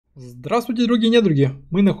Здравствуйте, другие недруги!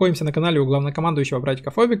 Мы находимся на канале у главнокомандующего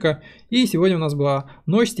братика Фобика, и сегодня у нас была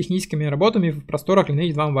ночь с техническими работами в просторах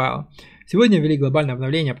Lineage 2 Mobile. Сегодня ввели глобальное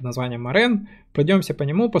обновление под названием Орен, пройдемся по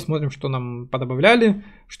нему, посмотрим, что нам подобавляли,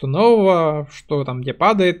 что нового, что там где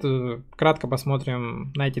падает, кратко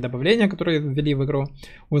посмотрим на эти добавления, которые ввели в игру,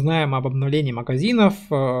 узнаем об обновлении магазинов,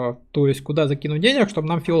 то есть куда закинуть денег, чтобы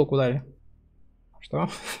нам фиолку дали. Что?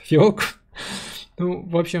 Фиолку? Ну,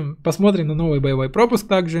 в общем, посмотрим на новый боевой пропуск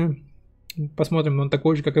также. Посмотрим, он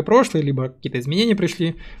такой же, как и прошлый, либо какие-то изменения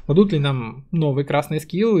пришли. Дадут ли нам новый красный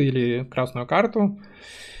скилл или красную карту.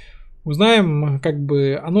 Узнаем как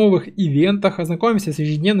бы о новых ивентах, ознакомимся с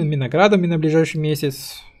ежедневными наградами на ближайший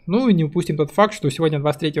месяц. Ну и не упустим тот факт, что сегодня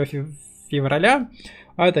 23 февраля,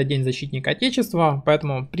 а это День защитника Отечества,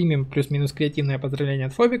 поэтому примем плюс-минус креативное поздравление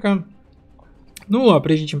от Фобика. Ну а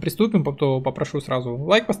прежде чем приступим, то попрошу сразу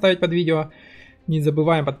лайк поставить под видео. Не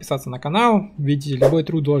забываем подписаться на канал, ведь любой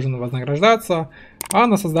труд должен вознаграждаться, а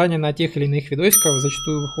на создание на тех или иных видосиков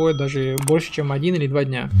зачастую выходит даже больше, чем 1 или 2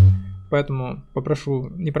 дня. Поэтому попрошу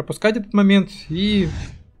не пропускать этот момент и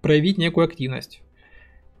проявить некую активность.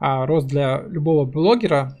 А рост для любого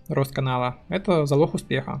блогера, рост канала, это залог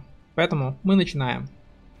успеха. Поэтому мы начинаем.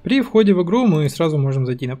 При входе в игру мы сразу можем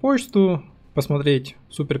зайти на почту, посмотреть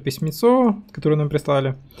супер письмецо, которое нам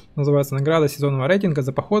прислали. Называется «Награда сезонного рейтинга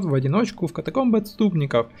за поход в одиночку в катакомбы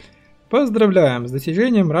отступников». Поздравляем с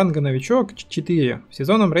достижением ранга новичок 4 в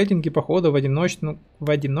сезонном рейтинге похода в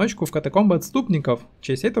одиночку в катакомбы отступников. В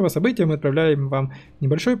честь этого события мы отправляем вам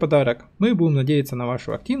небольшой подарок. Мы будем надеяться на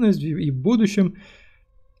вашу активность и в будущем.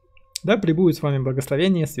 Да пребудет с вами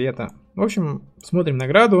благословение света. В общем, смотрим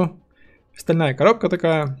награду. Стальная коробка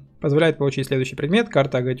такая. Позволяет получить следующий предмет.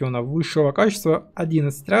 Карта агатиона высшего качества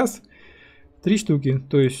 11 раз. 3 штуки.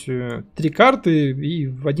 То есть 3 карты и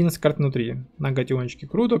 11 карт внутри. На агатиончике.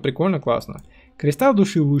 Круто, прикольно, классно. Кристалл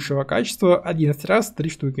души высшего качества 11 раз. 3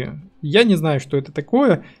 штуки. Я не знаю, что это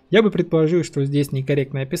такое. Я бы предположил, что здесь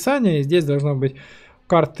некорректное описание. Здесь должно быть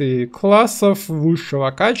карты классов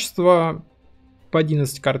высшего качества. По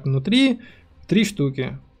 11 карт внутри. 3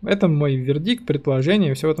 штуки. Это мой вердикт, предположение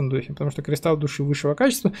и все в этом духе. Потому что кристалл души высшего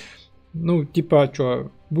качества, ну, типа,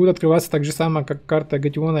 что, будет открываться так же само, как карта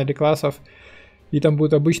агатиона или классов. И там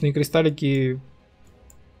будут обычные кристаллики,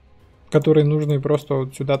 которые нужны просто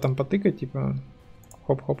вот сюда там потыкать, типа,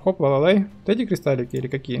 хоп-хоп-хоп, ла-ла-лай. Вот эти кристаллики или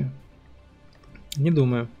какие? Не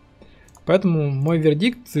думаю. Поэтому мой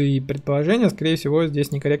вердикт и предположение, скорее всего,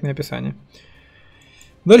 здесь некорректное описание.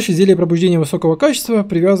 Дальше зелье пробуждения высокого качества,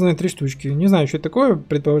 привязанные 3 штучки. Не знаю, что это такое,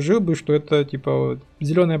 предположил бы, что это типа вот,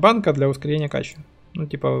 зеленая банка для ускорения качества. Ну,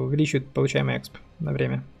 типа увеличивает получаемый эксп на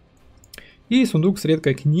время. И сундук с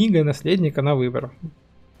редкой книгой наследника на выбор.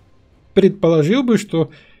 Предположил бы,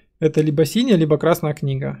 что это либо синяя, либо красная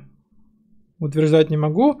книга. Утверждать не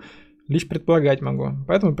могу, лишь предполагать могу.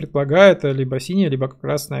 Поэтому предполагаю, это либо синяя, либо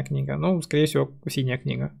красная книга. Ну, скорее всего, синяя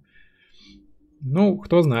книга. Ну,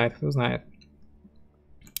 кто знает, кто знает.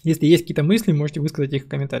 Если есть какие-то мысли, можете высказать их в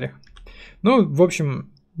комментариях. Ну, в общем,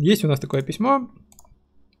 есть у нас такое письмо.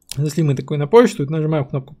 Зашли мы такое на почту, нажимаем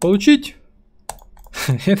кнопку «Получить».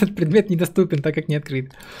 Этот предмет недоступен, так как не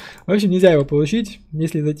открыт. В общем, нельзя его получить.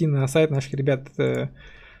 Если зайти на сайт наших ребят,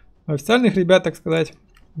 официальных ребят, так сказать,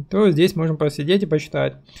 то здесь можем посидеть и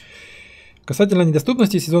почитать. Касательно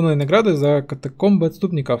недоступности сезонной награды за катакомбы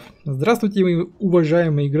отступников. Здравствуйте,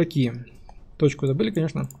 уважаемые игроки. Точку забыли,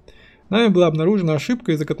 конечно. Нами была обнаружена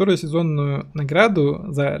ошибка, из-за которой сезонную награду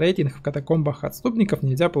за рейтинг в катакомбах отступников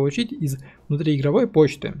нельзя получить из внутриигровой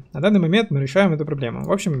почты. На данный момент мы решаем эту проблему.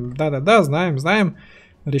 В общем, да-да-да, знаем,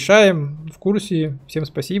 решаем, в курсе, всем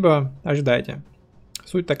спасибо, ожидайте.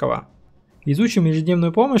 Суть такова. Изучим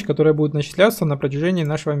ежедневную помощь, которая будет начисляться на протяжении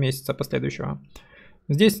нашего месяца последующего.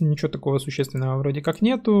 Здесь ничего такого существенного вроде как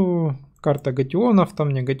нету. Карта гатионов,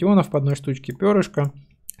 там не гатионов, по одной штучке перышко.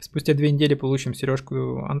 Спустя 2 недели получим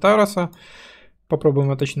сережку Антараса. Попробуем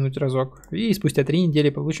уточнуть разок. И спустя 3 недели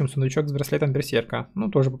получим сундучок с браслетом берсерка. Ну,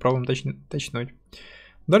 тоже попробуем уточнуть.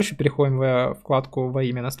 Дальше переходим в вкладку «Во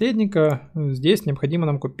имя наследника». Здесь необходимо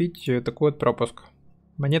нам купить такой вот пропуск.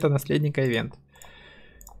 Монета наследника ивент.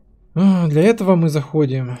 Для этого мы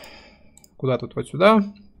заходим куда тут? Вот сюда.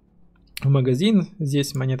 В магазин.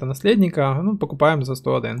 Здесь монета наследника. Ну, покупаем за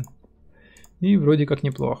 101. И вроде как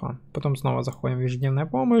неплохо. Потом снова заходим в ежедневная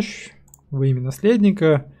помощь. Во имя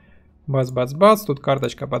наследника. Бац-бац-бац. Тут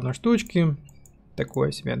карточка по 1 штучке.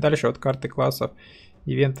 Такое себе. Дальше вот карты классов.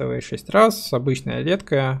 Ивентовые 6 раз. Обычная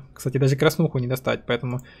редкая. Кстати, даже краснуху не достать.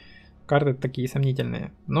 Поэтому карты такие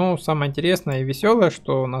сомнительные. Но самое интересное и веселое,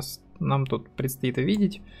 что нам тут предстоит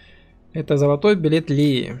увидеть. Это золотой билет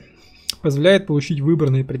Леи. Позволяет получить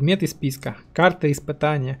выбранный предмет из списка. Карта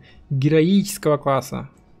испытания героического класса.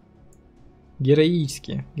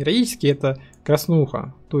 Героические. Героические — это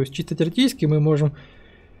краснуха. То есть чисто теоретически мы можем,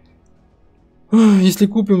 если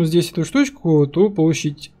купим здесь эту штучку, то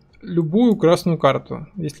получить любую красную карту.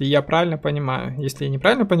 Если я правильно понимаю. Если я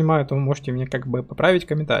неправильно понимаю, то вы можете мне как бы поправить в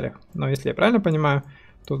комментариях. Но если я правильно понимаю,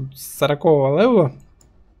 то с 40-го левела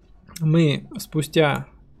мы спустя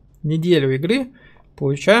неделю игры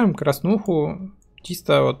получаем краснуху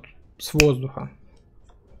чисто вот с воздуха.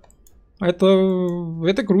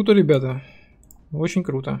 Это круто, ребята. Очень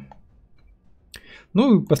круто.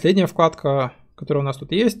 Ну и последняя вкладка, которая у нас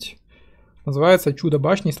тут есть, называется «Чудо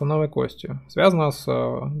башни слоновой костью». Связана с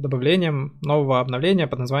добавлением нового обновления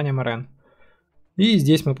под названием Орен. И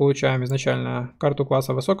здесь мы получаем изначально карту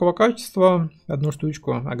класса высокого качества, одну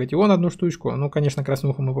штучку, агатион одну штучку. Ну, конечно,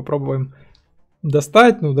 краснуху мы попробуем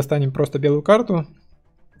достать. Ну, достанем просто белую карту.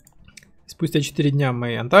 Спустя 4 дня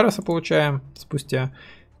мы Антареса получаем. Спустя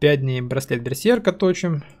 5 дней браслет Берсерка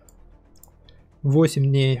точим. 8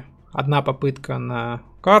 дней одна попытка на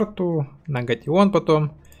карту, на агатион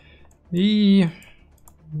потом. И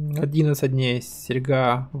 11 дней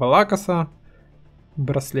серьга Валакаса,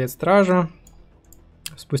 браслет Стража.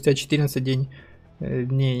 Спустя 14 дней,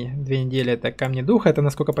 2 недели это камни духа. Это,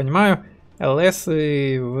 насколько понимаю, ЛС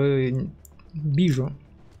в бижу.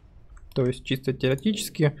 То есть чисто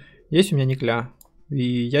теоретически есть у меня никля. И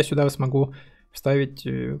я сюда смогу вставить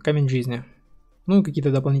камень жизни. Ну,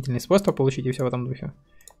 какие-то дополнительные способы получить и все в этом духе.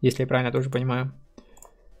 Если я правильно тоже понимаю.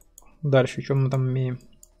 Дальше, что мы там имеем?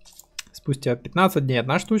 Спустя 15 дней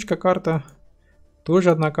одна штучка карта.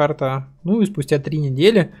 Тоже одна карта. Ну и спустя 3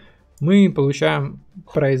 недели мы получаем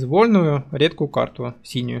произвольную редкую карту,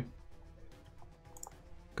 синюю.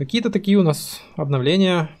 Какие-то такие у нас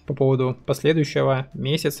обновления по поводу последующего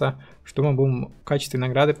месяца, что мы будем в качестве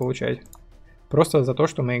награды получать. Просто за то,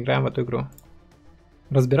 что мы играем в эту игру.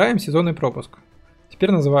 Разбираем сезонный пропуск.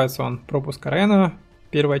 Теперь называется он пропуск Орена,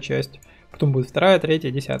 первая часть. Потом будет вторая, третья,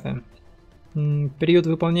 10-я. Период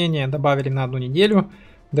выполнения добавили на 1 неделю.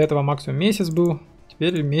 До этого максимум месяц был.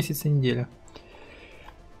 Теперь месяц и неделя.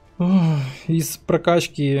 Из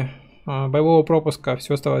прокачки боевого пропуска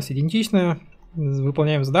все осталось идентичное.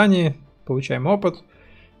 Выполняем задания, получаем опыт.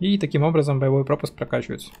 И таким образом боевой пропуск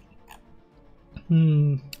прокачивается.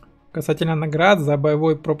 Касательно наград за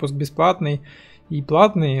боевой пропуск бесплатный и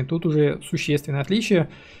платный, тут уже существенное отличие.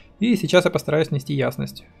 И сейчас я постараюсь внести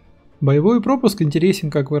ясность. Боевой пропуск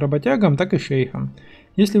интересен как работягам, так и шейхам.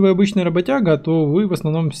 Если вы обычный работяга, то вы в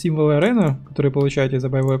основном символы Орена, которые получаете за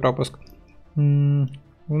боевой пропуск. В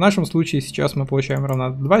нашем случае сейчас мы получаем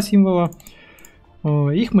ровно 2 символа.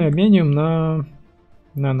 Их мы обмениваем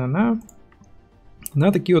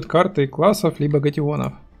на такие вот карты классов либо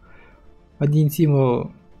гатионов. Один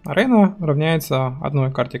символ Орена равняется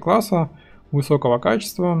одной карте класса высокого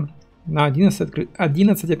качества на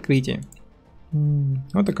 11 открытий.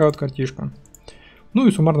 Вот такая вот картишка. Ну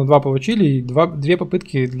и суммарно 2 получили, и 2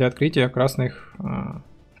 попытки для открытия красных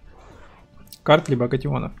карт либо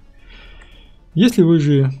гатионов. Если вы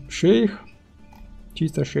же шейх,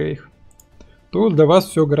 чисто шейх, то для вас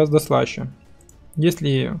все гораздо слаще.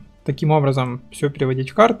 Если таким образом все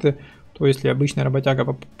переводить в карты, то если обычный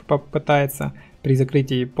работяга попытается при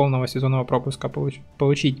закрытии полного сезонного пропуска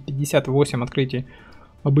получить 58 открытий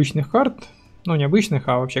обычных карт, ну не обычных,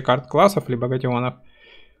 а вообще карт классов либо гатионов,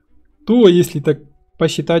 то если так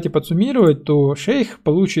посчитать и подсуммировать, то шейх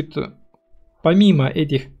получит помимо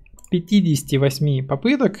этих 58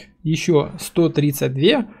 попыток еще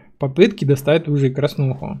 132 попытки достать уже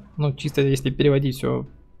краснуху. Ну чисто если переводить все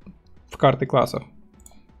в карты классов.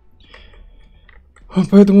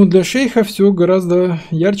 Поэтому для шейха все гораздо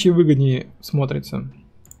ярче и выгоднее смотрится.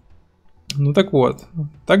 Ну так вот.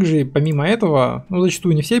 Также помимо этого, ну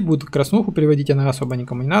зачастую не все будут краснуху переводить, она особо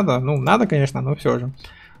никому не надо. Ну надо, конечно, но все же.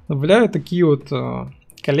 Добавляют такие вот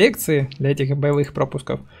коллекции для этих боевых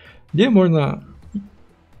пропусков, где можно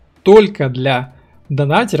только для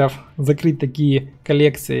донатеров закрыть такие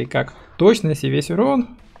коллекции, как точность и весь урон,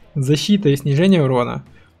 защита и снижение урона.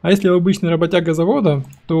 А если вы обычный работяга завода,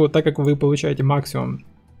 то так как вы получаете максимум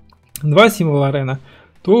 2 символа Орена,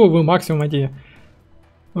 то вы максимум эти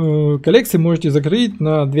коллекции можете закрыть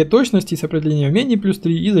на 2 точности с определением умений плюс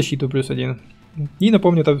 3 и защиту плюс 1. И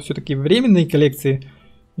напомню, это все-таки временные коллекции,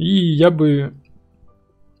 и я бы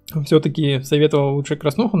все-таки советовал лучше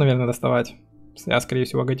краснуху, наверное, доставать. А скорее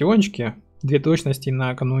всего гатиончики. 2 точности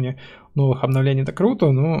накануне новых обновлений — это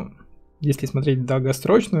круто, но если смотреть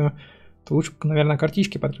долгосрочную, то лучше, наверное,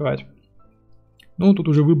 картишки подкрывать. Ну, тут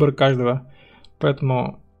уже выбор каждого.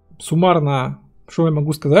 Поэтому суммарно, что я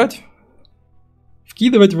могу сказать?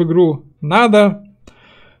 вкидывать в игру надо,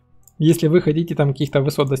 если вы хотите там каких-то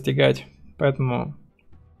высот достигать. Поэтому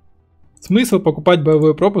смысл покупать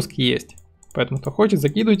боевой пропуск есть. Поэтому кто хочет,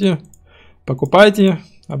 закидывайте, покупайте,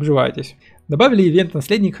 обживайтесь. Добавили ивент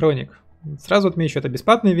 «Наследник хроник». Сразу отмечу, это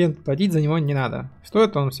бесплатный ивент, платить за него не надо.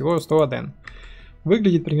 Стоит он всего 100 Орен.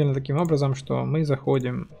 Выглядит примерно таким образом, что мы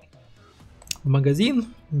заходим в магазин.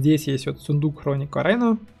 Здесь есть вот сундук хроник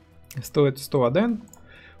Орена. Стоит 100 Орен.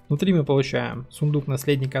 Внутри мы получаем сундук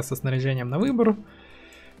наследника со снаряжением на выбор.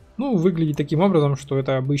 Ну, выглядит таким образом, что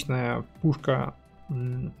это обычная пушка,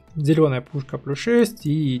 зеленая пушка плюс 6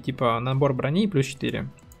 и типа набор брони плюс 4.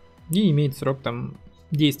 И имеет срок там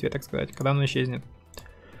действия, так сказать, когда оно исчезнет.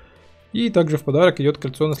 И также в подарок идет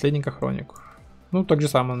кольцо наследника хроник. Ну, так же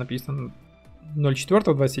самое написано.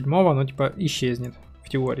 04.27 оно типа исчезнет в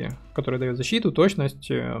теории, которая дает защиту,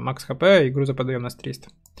 точность, макс хп и грузоподъемность 300.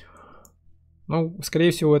 Ну,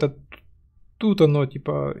 скорее всего, это тут оно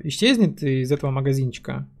типа исчезнет из этого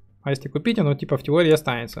магазинчика. А если купить, оно типа в теории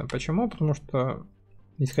останется. Почему? Потому что,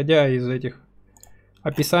 исходя из этих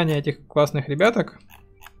описания этих классных ребяток,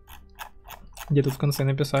 где тут в конце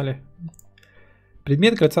написали,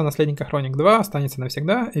 предмет кольца наследника хроник 2 останется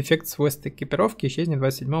навсегда. Эффект свойств экипировки исчезнет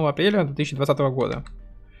 27 апреля 2020 года.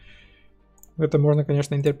 Это можно,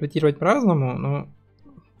 конечно, интерпретировать по-разному, но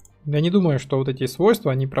я не думаю, что вот эти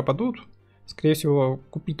свойства, они пропадут. Скорее всего,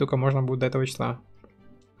 купить только можно будет до этого числа.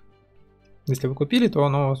 Если вы купили, то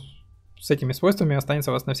оно с этими свойствами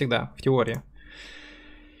останется у вас навсегда, в теории.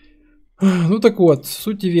 Ну так вот,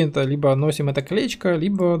 суть ивента: либо носим это колечко,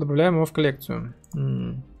 либо добавляем его в коллекцию.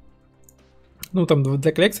 Ну там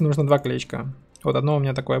для коллекции нужно 2 колечка. Вот одно у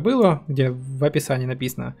меня такое было, где в описании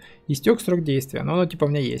написано «Истек срок действия», но оно типа у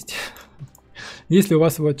меня есть. Если у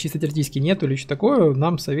вас его чисто теоретически нету или что такое,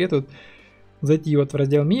 нам советуют зайти вот в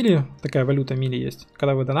раздел мили, такая валюта мили есть.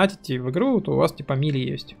 Когда вы донатите в игру, то у вас типа мили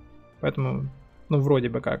есть. Поэтому, ну вроде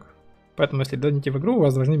бы как. Поэтому если донатите в игру, у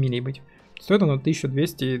вас должны мили быть. Стоит оно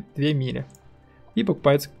 1202 мили. И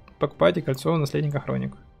покупаете кольцо наследника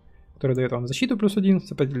хроник, который дает вам защиту плюс 1,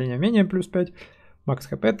 сопротивление умения плюс 5, макс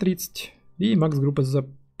хп 30 и макс группа за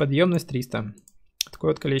подъемность 300.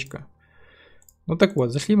 Такое вот колечко. Ну так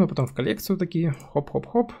вот, зашли мы потом в коллекцию такие,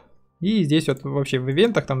 хоп-хоп-хоп. И здесь вот вообще в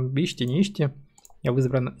ивентах, там ищите, не ищите. Я в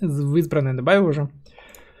избранное добавил уже.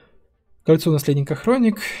 Кольцо наследника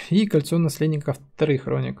хроник и кольцо наследника вторых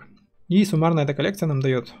хроник. И суммарно эта коллекция нам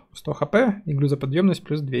дает 100 хп и грузоподъемность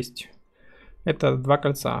плюс 200. Это 2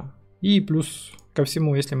 кольца. И плюс ко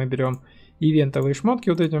всему, если мы берем ивентовые шмотки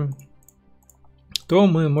вот эти, то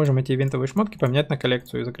мы можем эти ивентовые шмотки поменять на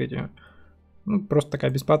коллекцию и закрыть ее. Ну, просто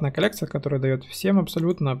такая бесплатная коллекция, которая дает всем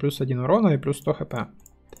абсолютно плюс 1 урона и плюс 100 хп.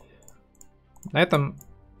 На этом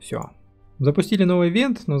все. Запустили новый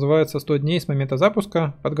ивент, называется 100 дней с момента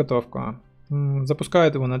запуска, подготовка.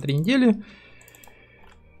 Запускают его на 3 недели.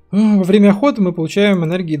 Во время охоты мы получаем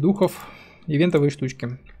энергии духов, ивентовые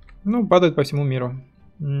штучки. Ну, падают по всему миру.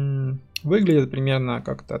 Выглядит примерно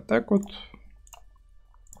как-то так вот.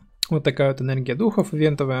 Вот такая вот энергия духов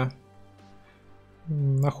ивентовая.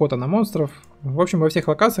 Охота на монстров. В общем, во всех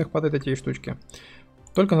локациях падают эти штучки.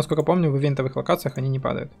 Только, насколько помню, в ивентовых локациях они не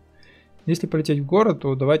падают. Если полететь в город,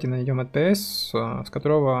 то давайте найдем АТС, с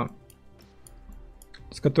которым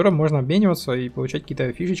можно обмениваться и получать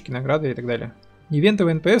какие-то фишечки, награды и так далее.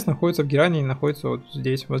 Ивентовый НПС находится в Геране и находится вот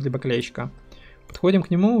здесь, возле баклейщика. Подходим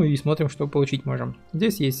к нему и смотрим, что получить можем.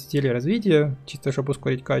 Здесь есть зелье развития, чисто чтобы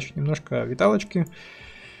ускорить кач, немножко виталочки.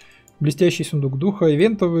 Блестящий сундук духа,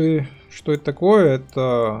 ивентовый. Что это такое?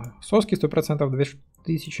 Это соски 100%,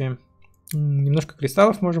 2000. Немножко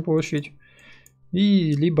кристаллов можно получить.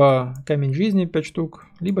 И либо камень жизни 5 штук,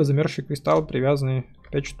 либо замерзший кристалл, привязанный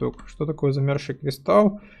 5 штук. Что такое замерзший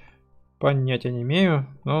кристалл? Понятия не имею,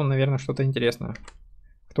 но, наверное, что-то интересное.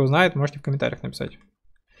 Кто знает, можете в комментариях написать.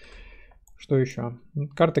 Что еще?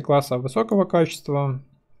 Карты класса высокого качества,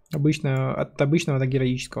 от обычного до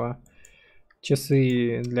героического.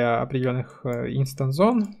 Часы для определенных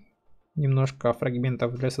инстанс-зон. Немножко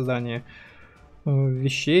фрагментов для создания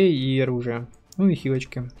вещей и оружия. Ну и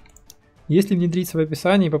хилочки. Если внедриться в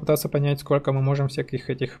описание и попытаться понять, сколько мы можем всяких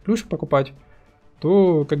этих плюшек покупать,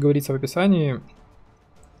 то, как говорится в описании,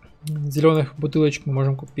 зеленых бутылочек мы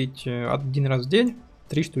можем купить 1 раз в день,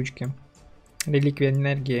 3 штучки. Реликвия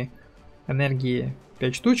энергии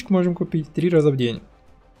 5 штучек можем купить 3 раза в день.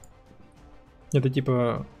 Это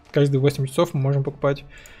типа каждые 8 часов мы можем покупать.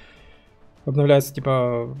 Обновляется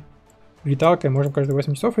типа виталкой, можем каждые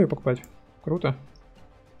 8 часов ее покупать. Круто.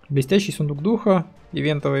 Блестящий сундук духа,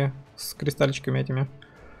 ивентовый, с кристалличками этими.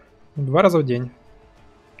 2 раза в день.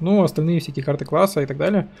 Ну, остальные всякие карты класса и так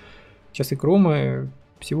далее. Часы крумы.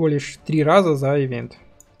 всего лишь 3 раза за ивент.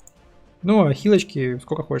 Ну, а хилочки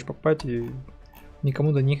сколько хочешь покупать, и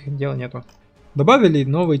никому до них дела нету. Добавили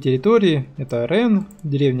новые территории. Это Орен,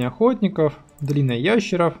 деревня охотников, долина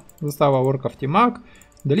ящеров, застава орков Тимак,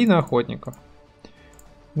 долина охотников.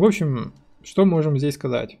 В общем, что можем здесь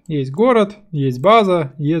сказать? Есть город, есть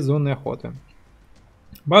база, есть зоны охоты.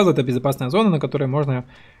 База — это безопасная зона, на которой можно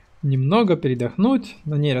немного передохнуть.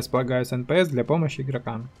 На ней располагаются НПС для помощи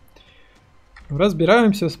игрокам.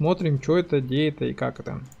 Разбираемся, смотрим, что это, где это и как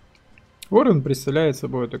это. Орен представляет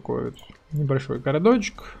собой такой вот небольшой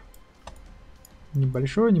городочек.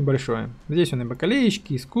 Небольшой. Здесь он и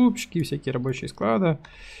бакалеечки, и скупщики, всякие рабочие склады.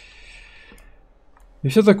 И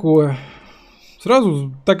все такое.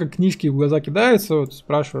 Сразу, так как книжки в глаза кидаются, вот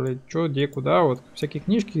спрашивали, что, где, куда, вот всякие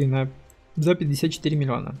книжки за 54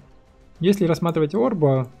 миллиона. Если рассматривать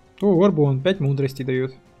орба, то орбу он 5 мудрости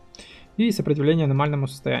дают. И сопротивление аномальному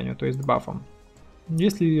состоянию, то есть бафом.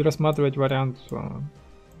 Если рассматривать вариант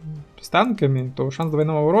с танками, то шанс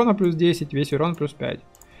двойного урона плюс 10, весь урон плюс 5.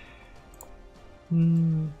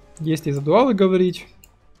 Если за дуалы говорить,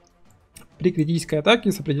 при критической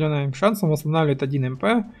атаке с определенным шансом восстанавливает 1 МП,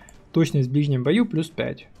 точность в ближнем бою плюс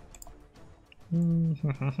 5.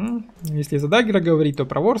 Если за даггера говорить, то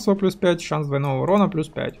проворство плюс 5, шанс двойного урона плюс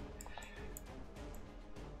 5.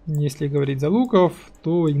 Если говорить за луков,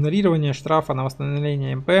 то игнорирование штрафа на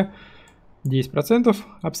восстановление МП 10%,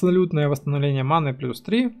 абсолютное восстановление маны плюс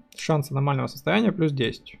 3, шанс аномального состояния плюс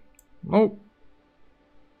 10. Ну,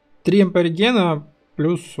 3 МП регена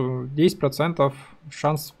плюс 10%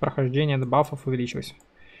 шанс прохождения дебафов увеличился.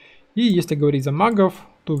 И если говорить за магов,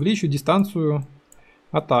 то увеличу дистанцию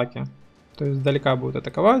атаки. То есть сдалека будут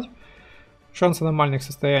атаковать. Шанс аномальных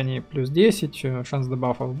состояний плюс 10, шанс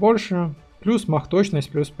дебафов больше. Плюс маг точность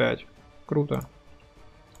плюс 5. Круто.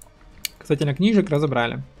 Касательно книжек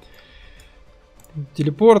разобрали.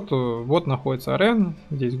 Телепорт, вот находится Орен.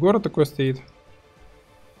 Здесь город такой стоит.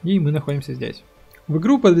 И мы находимся здесь. В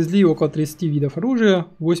игру подвезли около 30 видов оружия,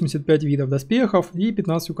 85 видов доспехов и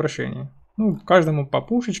 15 украшений. Ну, каждому по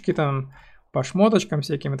пушечке там, по шмоточкам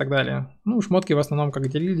всяким и так далее. Ну, шмотки в основном как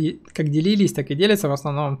делились, так и делятся в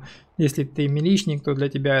основном. Если ты милишник, то для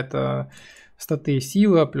тебя это статы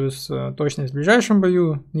сила плюс точность в ближайшем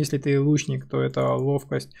бою. Если ты лучник, то это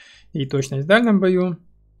ловкость и точность в дальнем бою.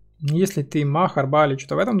 Если ты маг, арба или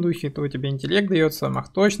что-то в этом духе, то тебе интеллект дается,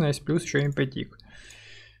 маг точность плюс еще импетик.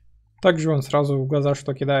 Также он сразу в глаза,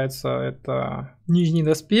 что кидается, это нижний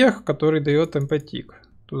доспех, который дает эмпатик.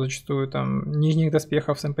 Тут зачастую там нижних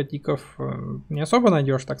доспехов с эмпатиков не особо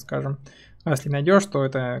найдешь, так скажем. А если найдешь, то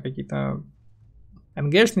это какие-то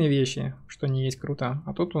НГшные вещи, что не есть круто.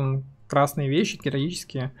 А тут он красные вещи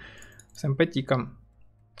героические с эмпатиком.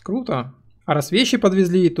 Круто. А раз вещи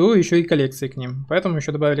подвезли, то еще и коллекции к ним. Поэтому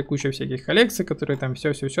еще добавили кучу всяких коллекций, которые там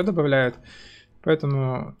все добавляют.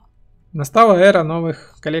 Поэтому настала эра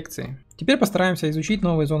новых коллекций. Теперь постараемся изучить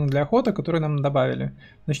новые зоны для охоты, которые нам добавили.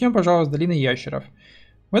 Начнем, пожалуй, с долины ящеров.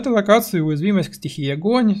 В этой локации уязвимость к стихии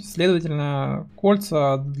огонь, следовательно,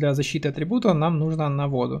 кольца для защиты атрибута нам нужно на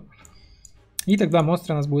воду. И тогда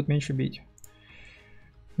монстры нас будут меньше бить.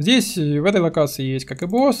 Здесь, в этой локации, есть как и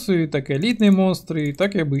боссы, так и элитные монстры,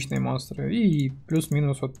 так и обычные монстры. И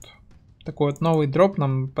плюс-минус вот такой вот новый дроп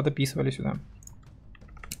нам подописывали сюда,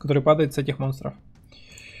 который падает с этих монстров.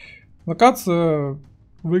 Локация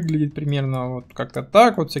выглядит примерно вот как-то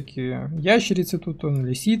так. Вот всякие ящерицы тут,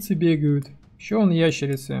 лисицы бегают. Еще он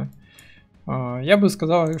ящерицы. Я бы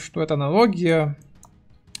сказал, что это аналогия.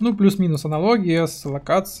 Ну, плюс-минус аналогия с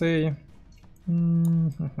локацией.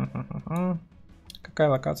 Какая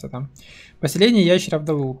локация там? Поселение ящеров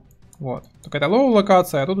Далу. Вот. Только это лоу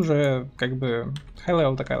локация, а тут уже как бы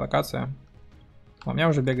high-level такая локация. У меня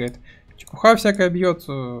уже бегает. Чепуха всякая бьет.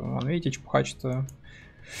 Вон, видите, чепуха что-то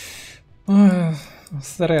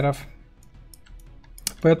с РРов.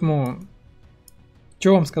 Поэтому,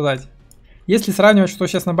 что вам сказать? Если сравнивать, что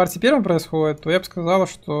сейчас на Барсе первом происходит, то я бы сказал,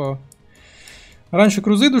 что раньше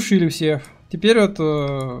крузы душили всех. Теперь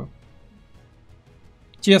вот,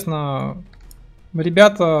 честно,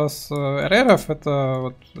 ребята с РРов, это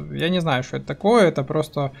вот, я не знаю, что это такое, это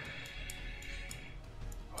просто...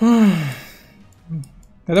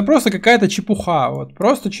 Это просто какая-то чепуха, вот,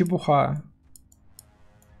 просто чепуха.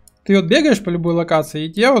 Ты вот бегаешь по любой локации,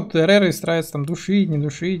 и тебя вот РРы стараются там душить, не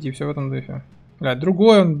душить, и все в этом духе. Блядь,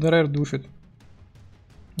 другой он РР душит.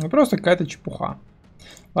 Ну, просто какая-то чепуха.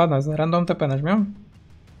 Ладно, за рандом ТП нажмем.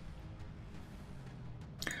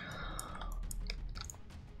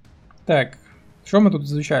 Так, что мы тут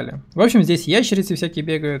изучали? В общем, здесь ящерицы всякие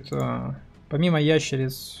бегают. Помимо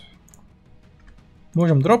ящериц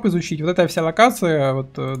Можем дроп изучить. Вот эта вся локация,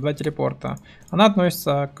 вот 2 телепорта, она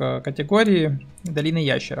относится к категории долины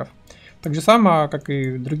ящеров. Так же само, как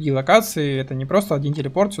и другие локации, это не просто один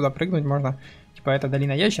телепорт, сюда прыгнуть можно, типа это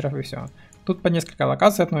долина ящеров и все. Тут по несколько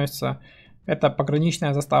локаций относится. Это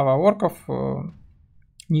пограничная застава орков,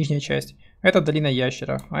 нижняя часть. Это долина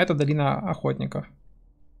ящеров, а это долина охотников.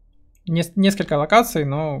 Несколько локаций,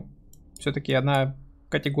 но все-таки одна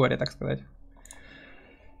категория, так сказать.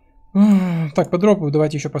 Так, по дропу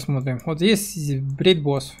давайте еще посмотрим. Вот здесь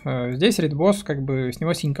рейд-босс. Здесь рейд-босс, как бы с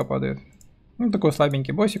него синька падает. Ну, такой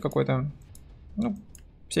слабенький боссик какой-то. Ну,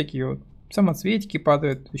 всякие вот самоцветики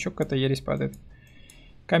падают, еще какая-то ересь падает.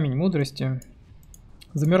 Камень мудрости.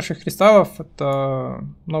 Замерзших кристаллов, это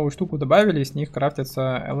новую штуку добавили, с них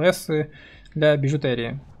крафтятся ЛСы для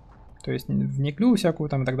бижутерии. То есть в неклю всякую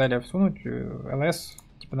там и так далее всунуть, ЛС,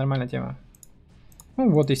 типа нормальная тема.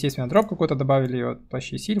 Ну вот, естественно, дроп какой-то добавили, вот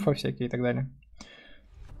плащи сильфа всякие и так далее.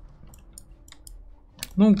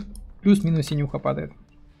 Ну, плюс-минус синюха падает.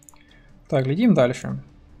 Так, глядим дальше.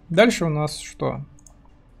 Дальше у нас что?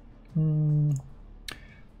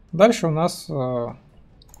 Дальше у нас...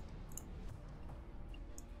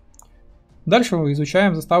 Дальше мы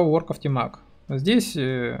изучаем заставу орков Тимак. Здесь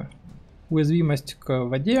уязвимость к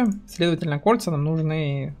воде, следовательно, кольца нам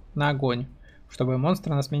нужны на огонь, чтобы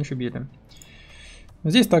монстры нас меньше били.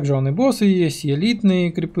 Здесь также и боссы есть, и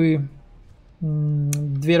элитные крипы,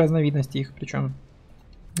 2 разновидности их причем,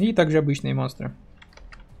 и также обычные монстры.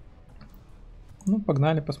 Ну,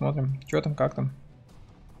 погнали, посмотрим, что там, как там.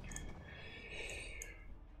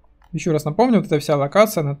 Еще раз напомню, вот эта вся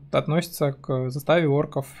локация относится к заставе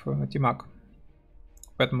орков Тимак.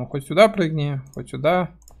 Поэтому хоть сюда прыгни, хоть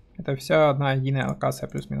сюда. Это вся одна единая локация,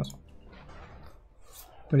 плюс-минус.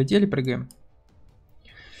 Полетели, прыгаем.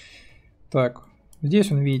 Так,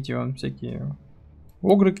 здесь, видите, всякие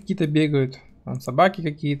огры какие-то бегают. Вон собаки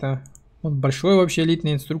какие-то. Вот большой вообще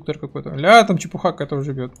элитный инструктор какой-то. Ля, там чепуха какая-то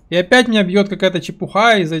уже бьет. И опять меня бьет какая-то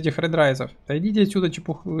чепуха из этих РедРайзов. Да идите отсюда,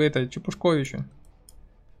 чепушковище.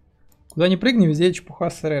 Куда ни прыгни, везде чепуха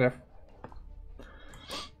с РРов.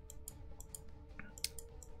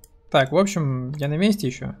 Так, в общем, я на месте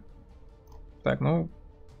еще. Так, ну,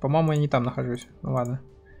 по-моему, я не там нахожусь. Ну ладно.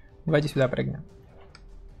 Давайте сюда прыгнем.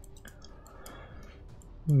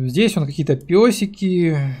 Здесь какие-то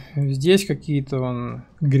песики. Здесь какие-то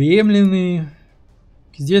гремлины.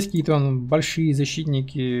 Здесь какие-то большие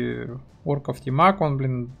защитники орков Тимак.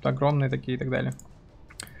 Блин, огромные такие и так далее.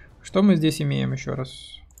 Что мы здесь имеем еще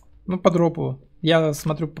раз? Ну, по дропу. Я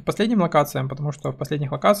смотрю по последним локациям, потому что в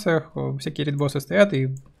последних локациях всякие рейд-боссы стоят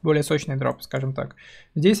и более сочный дроп, скажем так.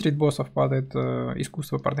 Здесь рейд-боссов падает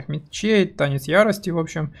искусство парных мечей, танец ярости, в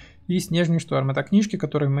общем, и снежный шторм. Это книжки,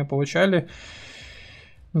 которые мы получали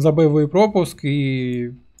за боевой пропуск,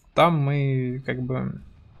 и там мы как бы...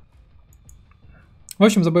 В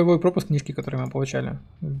общем, за боевой пропуск книжки, которые мы получали.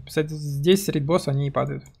 Кстати, здесь рейд-боссы, они и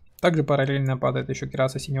падают. Также параллельно падает еще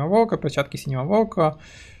кираса синего волка, перчатки синего волка,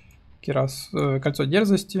 кольцо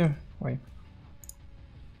дерзости. Ой.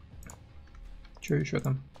 Что еще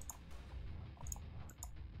там?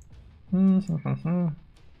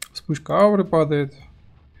 Вспышка ауры падает.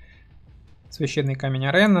 Священный камень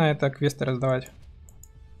Орена. Это квесты раздавать.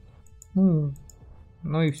 Ну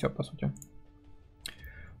и все, по сути.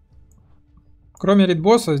 Кроме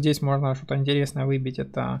рейд-босса, здесь можно что-то интересное выбить.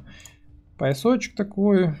 Это поясочек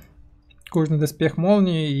такой. Кожный доспех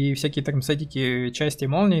молнии и всякие там сетики, части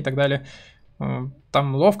молнии и так далее.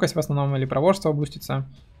 Там ловкость в основном или проворство бустится.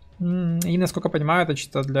 И, насколько я понимаю, это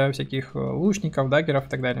чисто для всяких лучников, даггеров и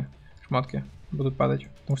так далее. Шмотки будут падать.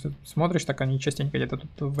 Потому что смотришь, так они частенько где-то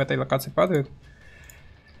тут в этой локации падают.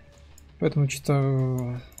 Поэтому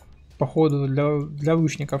чисто по ходу для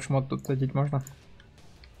лучников шмот тут одеть можно.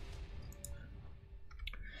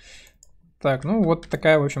 Так, ну вот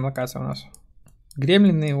такая, в общем, локация у нас.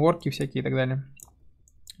 Гремлины, орки всякие и так далее.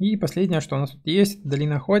 И последнее, что у нас тут есть,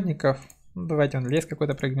 долина охотников. Ну, давайте лес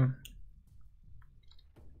какой-то прыгнем.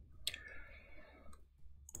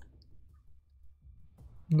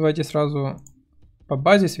 Давайте сразу по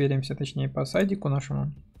базе сверимся, точнее по сайдику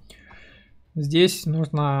нашему. Здесь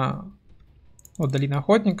нужна долина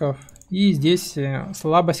охотников. И здесь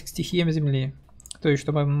слабость к стихиям земли. То есть,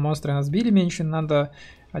 чтобы монстры нас били меньше, надо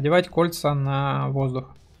одевать кольца на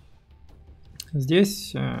воздух.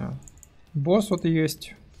 Здесь босс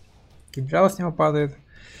есть. Кинжал с него падает.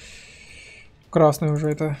 Красный уже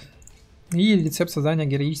это. И рецепт создания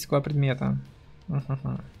героического предмета.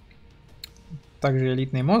 Также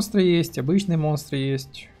элитные монстры есть, обычные монстры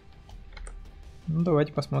есть. Ну,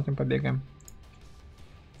 давайте посмотрим, побегаем.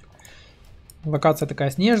 Локация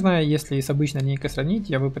такая снежная. Если с обычной линейкой сравнить,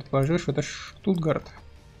 я бы предположил, что это Штутгарт.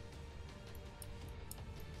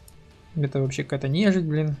 Это вообще какая-то нежить,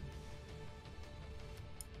 блин.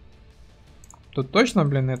 Тут точно,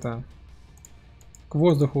 блин, это к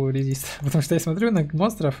воздуху резист. Потому что я смотрю на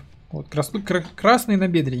монстров. Вот красные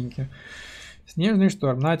набедренники. Снежный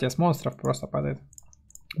шторм. На тебе, с монстров просто падает.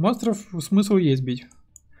 Монстров смысл есть бить.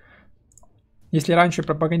 Если раньше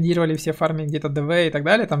пропагандировали все фармы где-то ДВ и так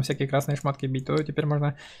далее, там всякие красные шмотки бить, то теперь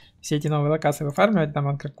можно все эти новые локации выфармливать,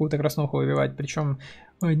 там какую-то краснуху выбивать. Причем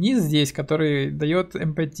низ здесь, который дает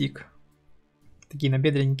эмпатик. Такие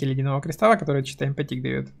набедренники ледяного кристалла, которые чисто эмпатик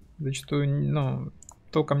дают. Зачастую, ну,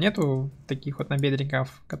 толком нету таких вот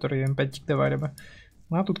набедренников, которые эмпатик давали бы.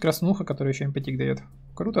 А тут краснуха, которая еще эмпатик дает.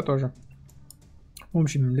 Круто тоже. В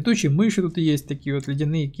общем, летучие мыши тут и есть, такие вот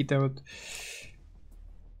ледяные какие-то вот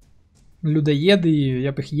людоеды,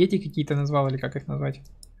 я бы их йети какие-то назвал, или как их назвать.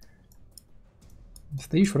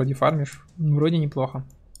 Стоишь, вроде фармишь, вроде неплохо.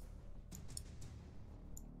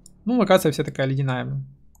 Ну, локация вся такая ледяная.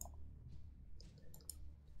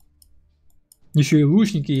 Еще и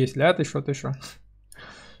лучники есть, ля ты шо, ты шо.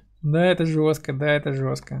 Да, это жестко, да, это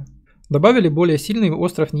жестко. Добавили более сильный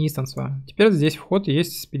остров неистовства. Теперь здесь вход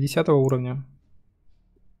есть с 50 уровня.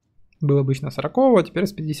 Был обычно 40-го, а теперь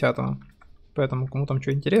с 50-го. Поэтому, кому там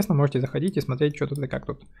что интересно, можете заходить и смотреть, что тут и как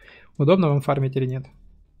тут. Удобно вам фармить или нет.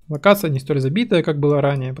 Локация не столь забитая, как было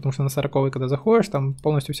ранее, потому что на 40-й, когда заходишь, там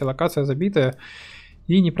полностью вся локация забитая,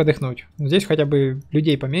 и не продохнуть. Здесь хотя бы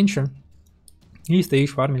людей поменьше, и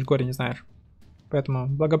стоишь, фармишь, горе не знаешь. Поэтому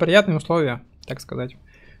благоприятные условия, так сказать.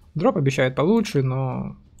 Дроп обещает получше,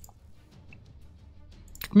 но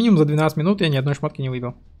как минимум за 12 минут я ни одной шмотки не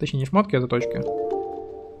выбил. Точнее, не шмотки, а заточки.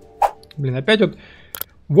 Блин, опять вот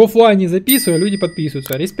в офлайне записываю, люди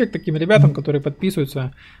подписываются. Респект таким ребятам, которые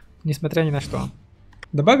подписываются, несмотря ни на что.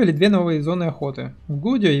 Добавили 2 новые зоны охоты. В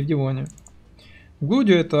Гудио и в Дивоне. В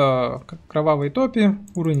Гудио это кровавые топи,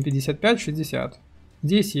 уровень 55-60.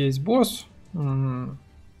 Здесь есть босс.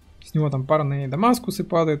 С него там парные дамаскусы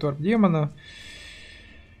падают, орб демона.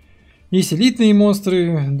 Есть элитные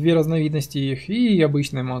монстры, 2 разновидности их, и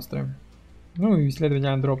обычные монстры. Ну и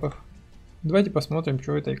следовательно дропов. Давайте посмотрим,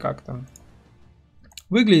 что это и как там.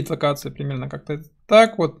 Выглядит локация примерно как-то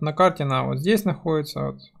так. Вот на карте она вот здесь находится,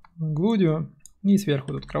 вот Гудио. И сверху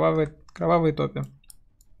тут кровавые топи.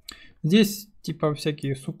 Здесь типа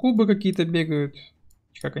всякие суккубы какие-то бегают.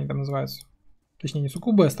 Как они там называются? Точнее не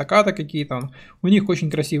суккубы, а стаккато какие-то. У них очень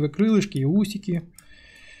красивые крылышки и усики.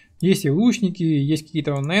 Есть и лучники, есть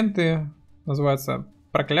какие-то оненты. Называется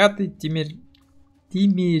проклятый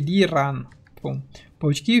Тимириран.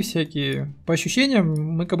 Паучки всякие. По ощущениям,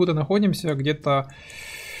 мы как будто находимся где-то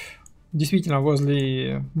действительно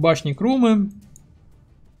возле башни Крумы.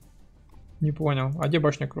 Не понял. А где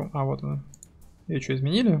башня Крумы? А, вот она. Ее что,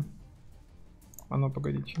 изменили? А ну,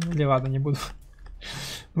 погодите. Или ладно, не буду.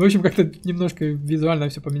 В общем, как-то немножко визуально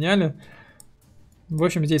все поменяли. В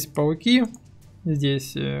общем, здесь пауки.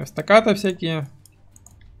 Здесь стаккато всякие.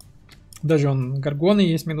 Даже горгоны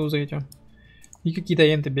есть, медузы эти. И какие-то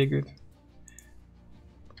энты бегают.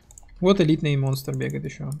 Вот элитный монстр бегает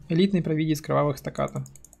еще. Элитный провидец кровавых стаккато.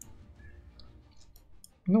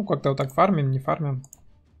 Ну, как-то вот так фармим, не фармим.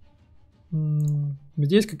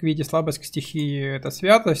 Здесь, как видите, слабость к стихии это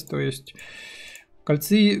святость. То есть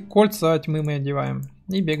кольца тьмы мы одеваем.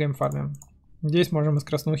 И бегаем, фармим. Здесь можем из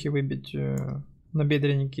краснухи выбить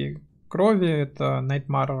набедренники крови. Это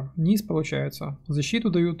Nightmare низ получается. Защиту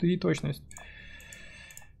дают и точность.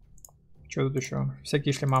 Что тут еще?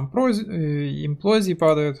 Всякие шлема имплозии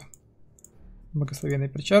падают. Благословенные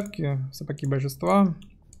перчатки, сапоги божества.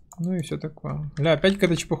 Ну и все такое. Гля, опять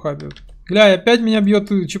какая-то чепуха бьет. Гля, опять меня бьет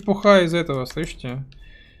чепуха из этого, слышите?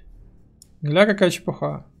 Гля, какая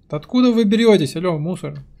чепуха. Да откуда вы беретесь? Алло,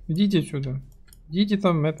 мусор. Идите отсюда. Идите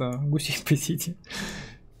там, гусей пасите.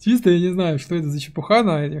 Чисто я не знаю, что это за чепуха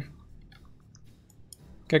на этих.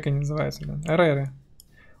 Как они называются, да? РРы.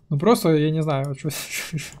 Ну просто, я не знаю,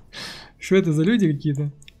 что это за люди какие-то.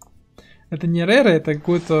 Это не РРы, это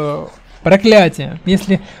какое-то проклятие.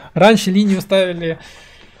 Если раньше линию ставили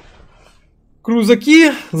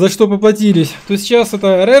крузаки, за что поплатились, то сейчас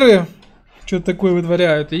это РРы что-то такое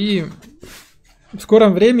вытворяют. И в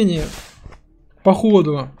скором времени, по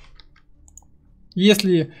ходу,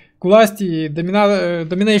 если к власти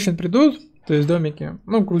доминейшн придут, то есть домики,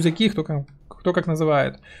 ну, крузаки, кто как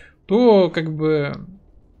называет, то как бы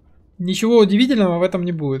ничего удивительного в этом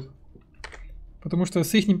не будет. Потому что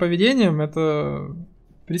с их поведением это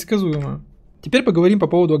предсказуемо. Теперь поговорим по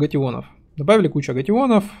поводу агатионов. Добавили кучу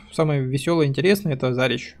агатионов. Самое веселое и интересное это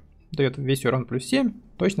Зарич. Дает весь урон плюс 7,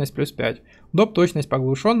 точность плюс 5. Доп точность по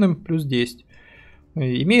оглушенным плюс 10.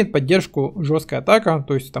 Имеет поддержку жесткая атака,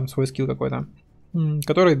 то есть там свой скилл какой-то,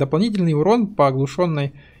 который дополнительный урон по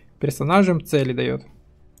оглушенной персонажем цели дает.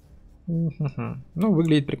 Ну,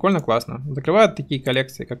 выглядит прикольно, классно. Закрывает такие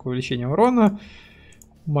коллекции, как увеличение урона,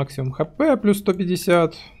 максимум хп плюс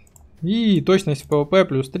 150, и точность в ПВП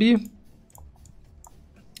плюс 3,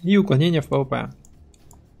 и уклонение в ПВП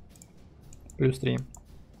плюс 3.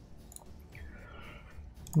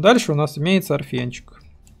 Дальше у нас имеется орфенчик.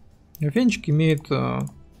 Орфенчик имеет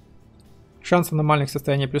шанс аномальных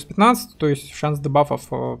состояний плюс 15, то есть шанс дебафов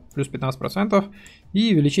плюс 15%,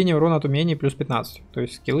 и увеличение урона от умений плюс 15, то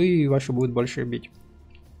есть скиллы ваши будут больше бить.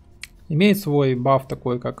 Имеет свой баф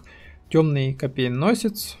такой, как темный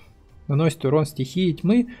копейносец, наносит урон стихии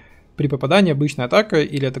тьмы при попадании обычной атакой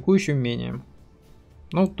или атакующим умением.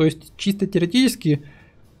 Ну, то есть чисто теоретически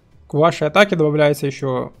к вашей атаке добавляется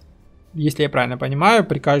еще, если я правильно понимаю,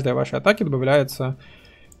 при каждой вашей атаке добавляется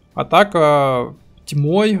атака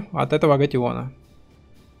тьмой от этого агатиона.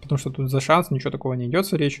 Потому что тут за шанс ничего такого не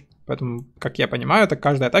идется речь. Поэтому, как я понимаю, это к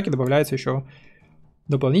каждой атаке добавляется еще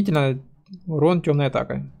дополнительно урон темной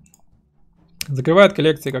атакой. Закрывает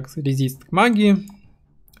коллекции как резист к магии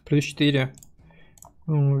плюс 4.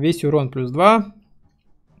 Весь урон плюс 2.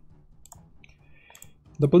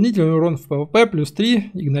 Дополнительный урон в ПВП плюс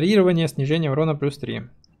 3. Игнорирование, снижение урона плюс 3.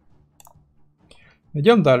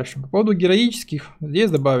 Идем дальше. По поводу героических, здесь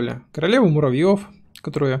добавили королеву муравьев,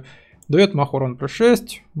 которая дает мах урон плюс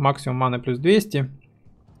 6, максимум маны плюс 200.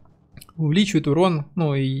 Увеличивает урон,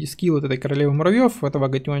 ну и скилл вот этой королевы муравьев, этого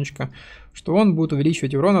агатиончика, что он будет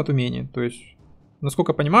увеличивать урон от умений. То есть,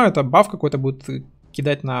 насколько я понимаю, это баф какой-то будет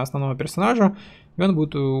кидать на основного персонажа, и он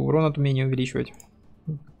будет урон от умений увеличивать.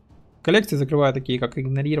 Коллекции закрывают такие, как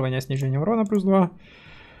игнорирование, снижение урона плюс 2.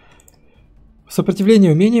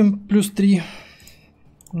 Сопротивление умениям плюс 3.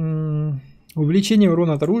 Увеличение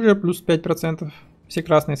урона от оружия плюс 5%. Все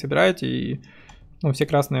красные собираете, и, ну, все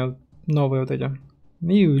красные новые вот эти.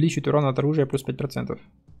 И увеличивает урон от оружия плюс 5%.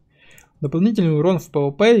 Дополнительный урон в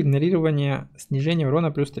ПВП, игнорирование, снижение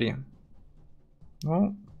урона плюс 3.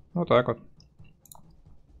 Ну, вот так вот.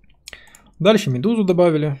 Дальше медузу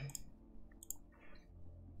добавили.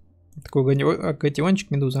 Такой агатиончик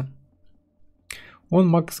медуза. Он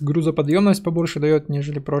макс грузоподъемность побольше дает,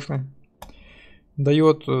 нежели прошлый.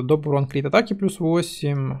 Дает доп урон крит атаки плюс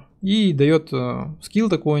 8. И дает скилл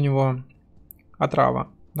такой у него отрава.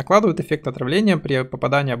 Накладывает эффект отравления при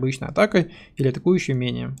попадании обычной атакой или атакующим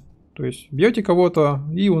умением. То есть бьете кого-то,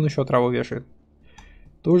 и он еще отраву вешает.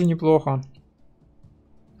 Тоже неплохо.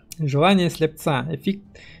 Желание слепца.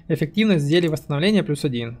 Эффективность зелий восстановления плюс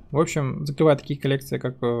 1. В общем, закрывает такие коллекции,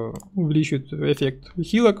 как увеличивает эффект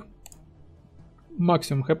хилок.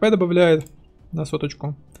 Максимум хп добавляет на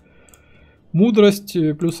соточку. Мудрость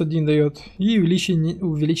плюс 1 дает. И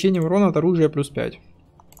увеличение урона от оружия плюс 5.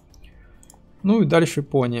 Ну и дальше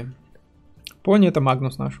пони. Пони это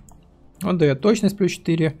Магнус наш. Он дает точность плюс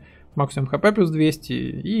 4. Максимум хп плюс 200.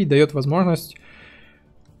 И дает возможность...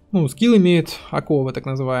 Ну, скилл имеет оковы, так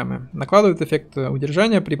называемые. Накладывает эффект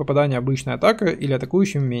удержания при попадании обычной атакой или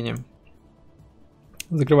атакующим умением.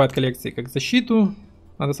 Закрывает коллекции как защиту.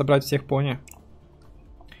 Надо собрать всех пони.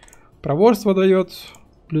 Проворство дает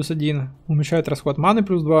плюс 1. Уменьшает расход маны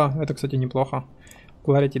плюс 2. Это, кстати, неплохо.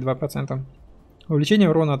 Clarity 2%. Увеличение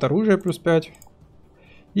урона от оружия плюс 5.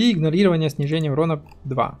 И игнорирование снижения урона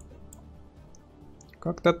 2.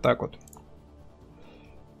 Как-то так вот.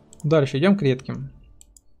 Дальше идем к редким.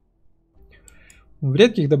 В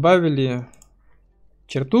редких добавили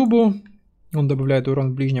чертубу. Он добавляет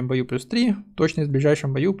урон в ближнем бою плюс 3. Точность в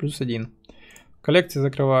ближайшем бою плюс 1. Коллекция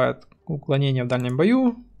закрывает уклонение в дальнем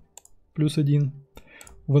бою плюс 1.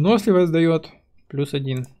 Выносливость дает плюс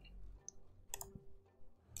 1.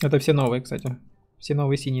 Это все новые, кстати. Все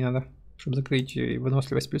новые синие надо, чтобы закрыть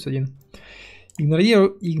выносливость плюс 1.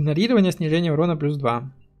 Игнорирование снижения урона плюс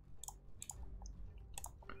 2.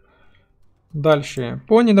 Дальше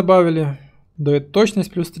пони добавили. Дает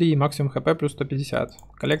точность плюс 3 и максимум хп плюс 150.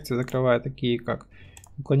 Коллекция закрывает такие, как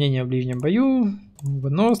уклонение в ближнем бою,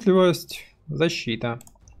 выносливость, защита.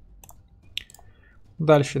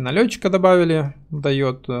 Дальше налетчика добавили.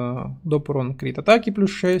 Дает доп урон крит атаки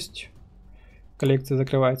плюс 6. Коллекция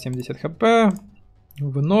закрывает 70 хп.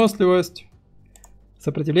 Выносливость.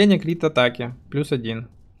 Сопротивление крит атаки плюс 1.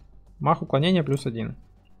 Мах уклонения плюс 1.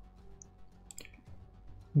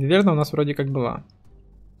 Верно, у нас вроде как была.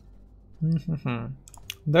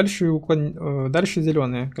 Дальше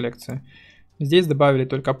зеленые коллекции. Здесь добавили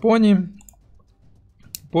только пони.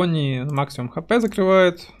 Пони максимум хп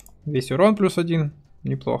закрывает. Весь урон плюс 1.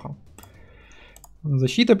 Неплохо.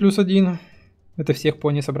 Защита плюс 1. Это всех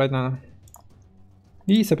пони собрать надо.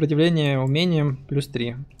 И сопротивление умениям плюс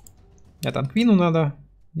 3. Это анквину надо.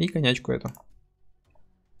 И конячку эту.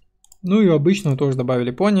 Ну и обычную тоже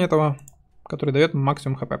добавили пони этого, который дает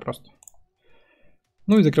максимум хп просто.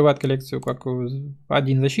 Ну и закрывает коллекцию как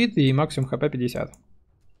 1 защиты и максимум хп 50.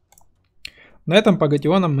 На этом по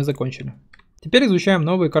гатионам мы закончили. Теперь изучаем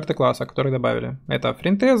новые карты класса, которые добавили. Это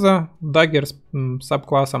фринтеза, даггер с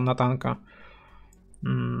саб-классом на танка,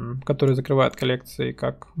 который закрывает коллекции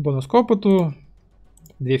как бонус к опыту.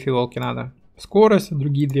 2 фиолки надо. Скорость,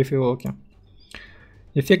 другие 2 фиолки.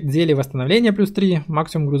 Эффект зелья восстановления плюс 3,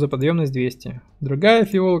 максимум грузоподъемность 200. Другая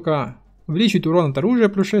фиолка увеличивает урон от оружия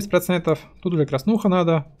плюс 6%. Тут уже краснуха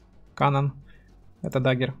надо. Канон. Это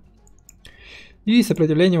даггер. И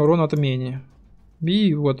сопротивление урона от умения.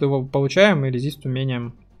 И вот его получаем, и резист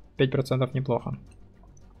умением 5% неплохо.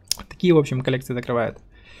 Такие, в общем, коллекции закрывает.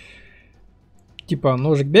 Типа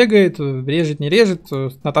ножик бегает, режет, не режет,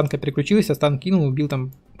 на танка переключился, стан кинул, убил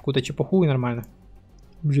там какую-то чепуху и нормально.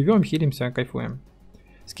 Живем, хилимся, кайфуем.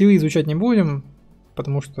 Скиллы изучать не будем,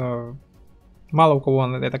 потому что мало у кого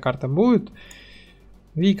эта карта будет.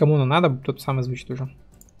 И кому она надо, тот сам изучит уже.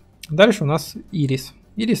 Дальше у нас ирис.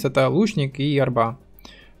 Ирис это лучник и арба.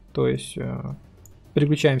 То есть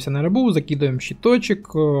переключаемся на арбу, закидываем щиточек,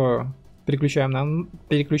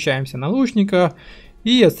 переключаемся на лучника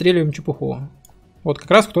и отстреливаем чепуху. Вот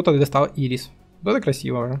как раз кто-то достал ирис. Вот это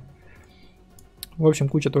красиво уже. В общем,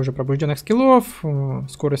 куча тоже пробужденных скиллов.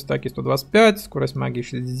 Скорость атаки 125, скорость магии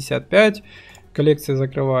 65. Коллекция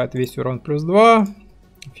закрывает весь урон плюс 2.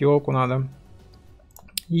 Фиолку надо.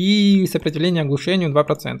 И сопротивление оглушению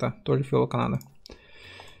 2%. Тоже фиолка надо.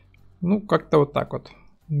 Ну, как-то вот так вот.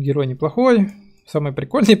 Герой неплохой. Самый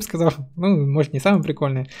прикольный, я бы сказал. Ну, может, не самый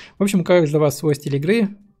прикольный. В общем, как для вас свой стиль игры.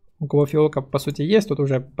 У кого фиолка, по сути, есть, тут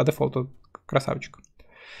уже по дефолту красавчик.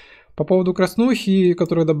 По поводу краснухи,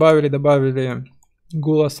 которую добавили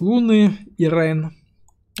голос Луны и Рен.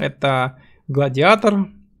 Это гладиатор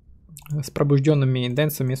с пробужденными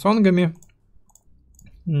дэнсами и сонгами.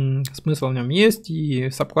 Смысл в нем есть.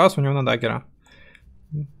 И сабкласс у него на даггера.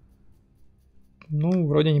 Ну,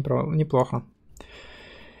 вроде неплохо.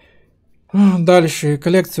 Дальше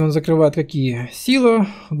коллекции он закрывает какие? Сила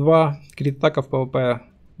 2, крит атака в ПВП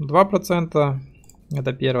 2%.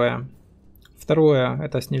 Это первое. Второе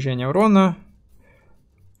это снижение урона.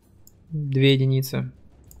 2 единицы.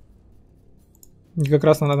 И как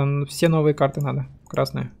раз надо, все новые карты надо.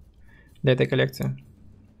 Красные. Для этой коллекции.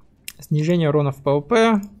 Снижение урона в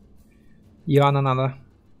ПВП. Иоанна надо.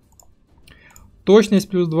 Точность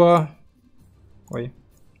плюс 2. Ой.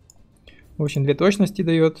 В общем, 2 точности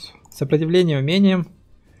дает. Сопротивление умениям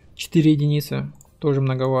 4 единицы. Тоже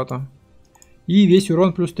многовато. И весь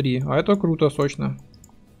урон плюс 3. А это круто, сочно.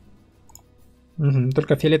 Угу,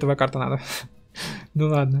 только фиолетовая карта надо. Ну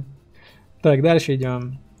ладно. Так, дальше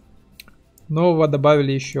идем. Нового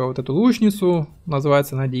добавили еще вот эту лучницу.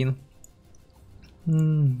 Называется Надин.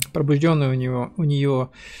 Пробужденный у нее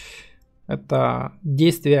это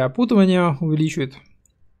действие опутывания увеличивает.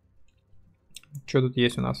 Что тут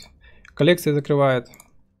есть у нас? Коллекция закрывает.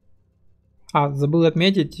 А, забыл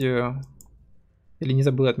отметить. Или не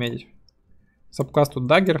забыл отметить. Сабкласс тут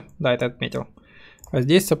даггер. Да, это отметил. А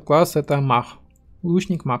здесь сабкласс это маг.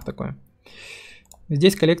 Лучник маг такой.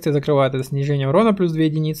 Здесь коллекция закрывает это снижение урона плюс 2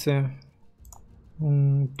 единицы.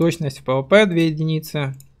 Точность в ПВП 2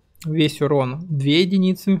 единицы. Весь урон 2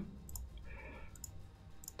 единицы.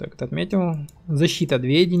 Так, это отметил. Защита 2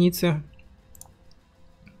 единицы.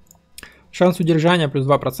 Шанс удержания плюс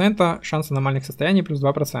 2%. Шанс аномальных состояний плюс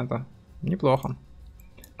 2%. Неплохо.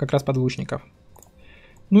 Как раз под лучников.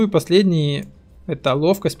 Ну и последний. Это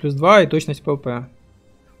ловкость плюс 2 и точность ПВП.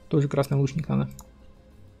 Тоже красный лучник надо.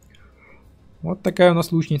 Вот такая у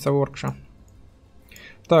нас лучница Воркша.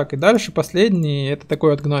 Так, и дальше последний. Это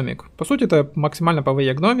такой вот гномик. По сути, это максимально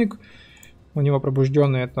ПВЕ гномик. У него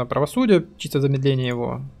пробужденный это правосудие. Чисто замедление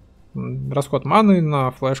его. Расход маны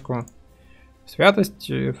на флешку.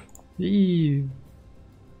 Святость. И...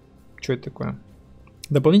 Что это такое?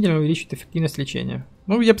 Дополнительно увеличивает эффективность лечения.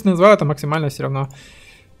 Ну, я бы назвал это максимально все равно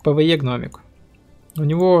ПВЕ гномик. У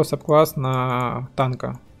него сабкласс на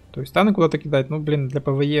танка. То есть танк куда-то кидать, ну, блин, для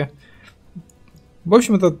ПВЕ. В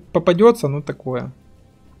общем, это попадется, ну, такое.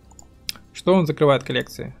 Что он закрывает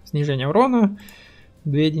коллекции? Снижение урона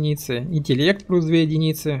 2 единицы. Интеллект плюс 2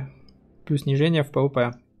 единицы. Плюс снижение в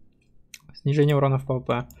ПВП. Снижение урона в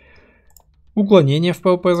ПВП. Уклонение в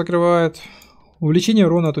ПВП закрывает. Увеличение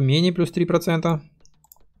урона от умений плюс 3%.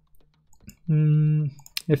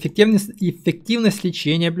 Эффективность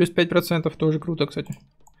лечения плюс 5%. Тоже круто, кстати.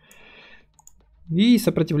 И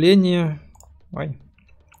сопротивление... Ой.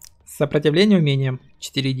 Сопротивление умениям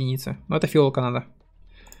 4 единицы. Но это фиолка надо.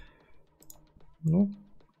 Ну,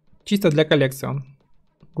 чисто для коллекции он.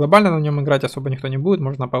 Глобально на нем играть особо никто не будет,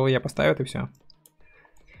 можно на ПВЕ поставить и все.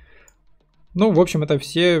 Ну, в общем, это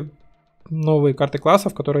все новые карты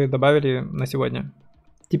классов, которые добавили на сегодня.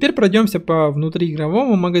 Теперь пройдемся по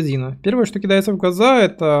внутриигровому магазину. Первое, что кидается в глаза,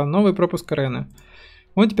 это новый пропуск арены.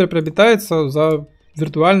 Он теперь приобретается за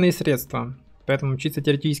виртуальные средства. Поэтому чисто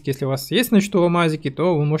теоретически, если у вас есть на счету алмазики,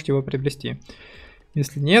 то вы можете его приобрести.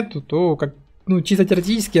 Если нет, то как, ну, чисто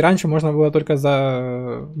теоретически раньше можно было только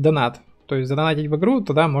за донат. То есть задонатить в игру,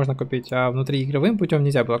 тогда можно купить, а внутриигровым путем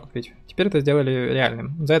нельзя было купить. Теперь это сделали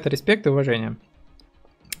реальным. За это респект и уважение.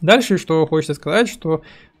 Дальше, что хочется сказать, что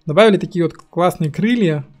добавили такие вот классные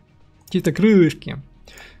крылья, чисто крылышки,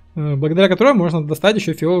 благодаря которым можно достать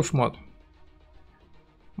еще фиол шмот.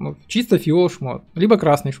 Ну, чисто фиол шмот, либо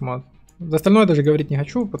красный шмот. За остальное даже говорить не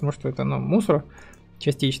хочу, потому что это, ну, мусор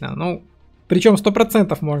частично. Ну, причем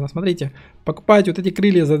 100% можно, смотрите, покупаете вот эти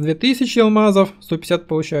крылья за 2000 алмазов, 150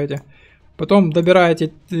 получаете. Потом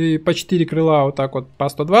добираете по 4 крыла вот так вот по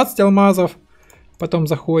 120 алмазов. Потом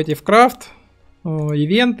заходите в крафт,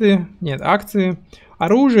 ивенты, нет, акции,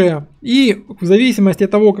 оружие. И в зависимости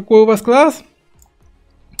от того, какой у вас класс,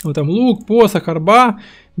 вот там лук, посох, арба,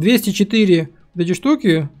 204 вот эти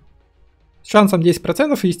штуки, с шансом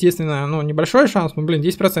 10%, естественно, ну небольшой шанс, но, блин,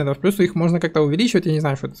 10%. Плюс их можно как-то увеличивать, я не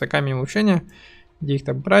знаю, что это за камень улучшения, где их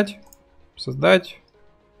там брать, создать.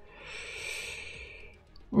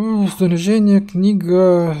 Снаряжение,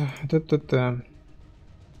 книга, т-т-т.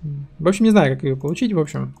 В общем, не знаю, как ее получить, в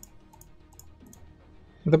общем.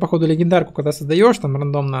 Это, походу, легендарку, когда создаешь там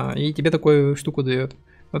рандомно, и тебе такую штуку дает.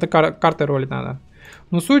 Это карты ролить надо.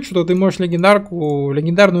 Но суть, что ты можешь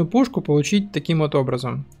легендарную пушку получить таким вот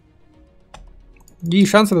образом. И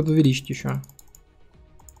шанс этот увеличить еще.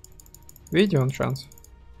 Видите, он шанс.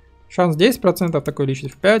 Шанс 10%, такой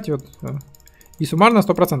увеличить в 5%. Вот. И суммарно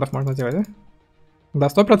 100% можно сделать, да? Да,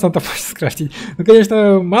 100% можно скрафтить. Ну,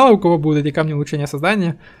 конечно, мало у кого будут эти камни улучшения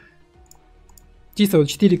создания. Чисто вот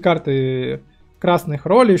 4 карты красных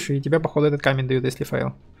ролишь, и тебе, походу, этот камень дают, если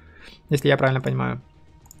фейл. Если я правильно понимаю.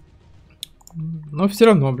 Но все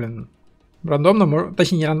равно, блин. Рандомно,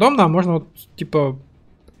 точнее не рандомно, а можно вот, типа,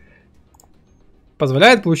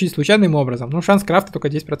 позволяет получить случайным образом. Ну, шанс крафта только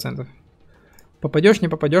 10%. Попадешь, не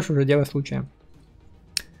попадешь, уже дело случая.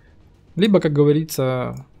 Либо, как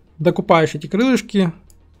говорится, докупаешь эти крылышки.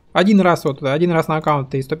 Один раз на аккаунт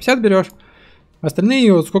ты 150 берешь.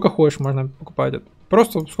 Остальные вот сколько хочешь можно покупать.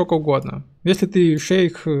 Просто сколько угодно. Если ты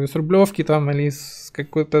шейх с Рублевки там или с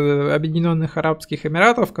какой-то Объединенных Арабских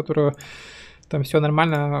Эмиратов, которые там все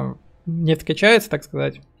нормально, нефть качается, так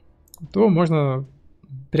сказать, то можно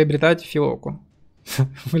приобретать филоку.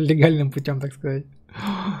 Легальным путем, так сказать.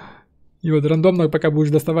 И вот рандомно, пока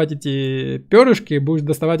будешь доставать эти перышки, будешь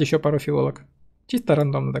доставать еще пару филолок. Чисто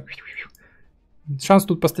рандомно так. Шанс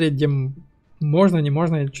тут посмотреть, где можно, не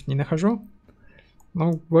можно, я чуть не нахожу.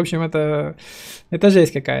 Ну, в общем, это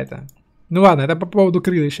жесть какая-то. Ну ладно, это по поводу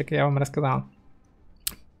крылышек я вам рассказал.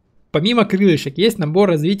 Помимо крылышек есть набор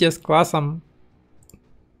развития с классом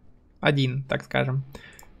 1, так скажем.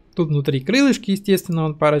 Тут внутри крылышки, естественно,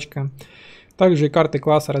 вон парочка. Также карты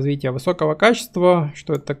класса развития высокого качества.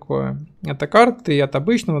 Что это такое? Это карты от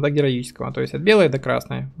обычного до героического. То есть от белой до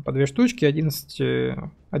красной. По 2 штучки,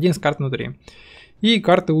 11 карт внутри. И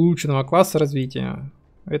карты улучшенного класса развития.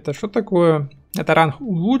 Это что такое? Это ранг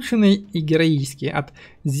улучшенный и героический. От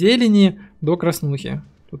зелени до краснухи.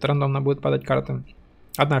 Тут рандомно будет падать карты.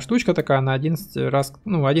 Одна штучка такая на 11 раз,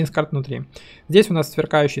 ну, 11 карт внутри. Здесь у нас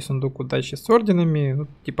сверкающий сундук удачи с орденами. Ну,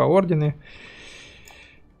 типа ордены.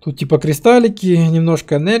 Тут типа кристаллики,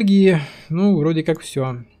 немножко энергии. Ну, вроде как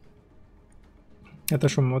все. Это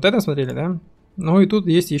что, мы вот это смотрели, да? Ну и тут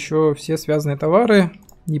есть еще все связанные товары.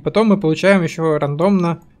 И потом мы получаем еще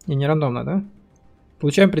рандомно. Не рандомно, да?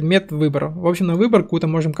 Получаем предмет выбора. В общем, на выбор какую-то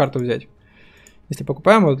можем карту взять. Если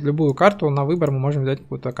покупаем вот любую карту, на выбор мы можем взять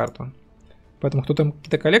какую-то карту. Поэтому кто-то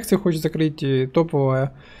какие-то коллекции хочет закрыть,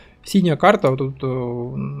 топовая синяя карта, вот тут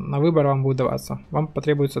на выбор вам будет даваться. Вам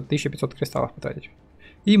потребуется 1500 кристаллов потратить.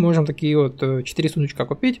 И можем такие вот 4 сундучка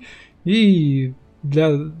купить. И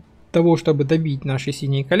для того, чтобы добить наши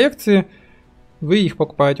синие коллекции, вы их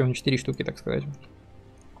покупаете, вон 4 штуки, так сказать.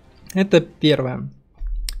 Это первое.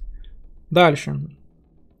 Дальше.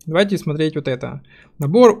 Давайте смотреть вот это.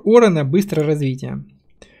 Набор Орена быстрое развитие.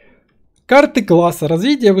 Карты класса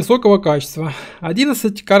развития высокого качества.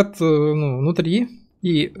 11 карт внутри.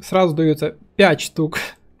 И сразу дается 5 штук.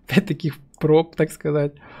 5 таких проб, так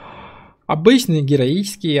сказать. Обычные,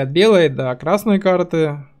 героические, от белой до красной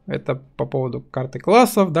карты. Это по поводу карты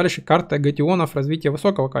классов. Дальше карта агатионов развития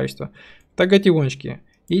высокого качества. Это агатиончики.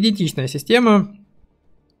 Идентичная система.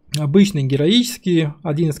 Обычный, героический,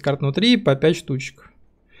 11 карт внутри, по 5 штучек.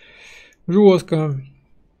 Жестко.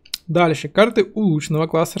 Дальше, карты улучшенного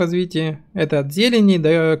класса развития. Это от зелени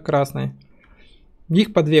до красной.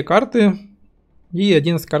 Их по 2 карты и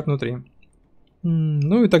 11 карт внутри.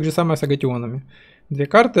 Ну и так же самое с агатионами. 2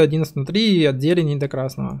 карты, 11 внутри, от зелени до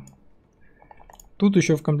красного. Тут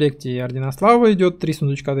еще в комплекте ордена славы идет, 3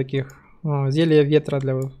 сундучка таких. Зелье ветра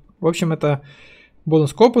для... В общем, это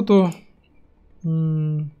бонус к опыту.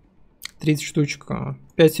 30 штучек.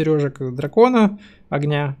 5 сережек дракона,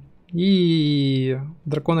 огня и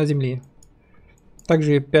дракона земли.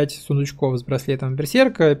 Также 5 сундучков с браслетом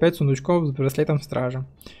берсерка и 5 сундучков с браслетом стража.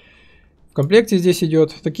 В комплекте здесь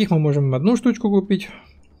идет. Таких мы можем одну штучку купить.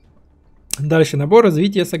 Дальше набор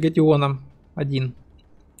развития с агатионом. 1.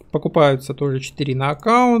 Покупаются тоже 4 на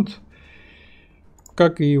аккаунт.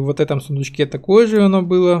 Как и в вот этом сундучке, такое же оно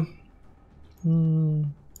было.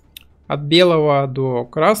 От белого до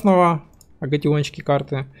красного агатиончики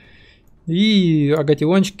карты. И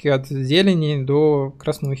агатиончики от зелени до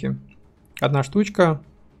краснухи. 1 штучка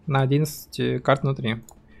на 11 карт внутри.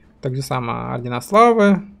 Так же самое ордена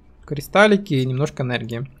славы, кристаллики и немножко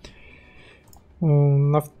энергии.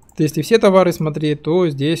 Если все товары смотреть, то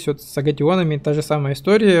здесь вот с агатионами та же самая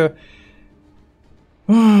история.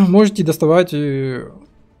 Можете доставать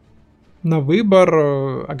на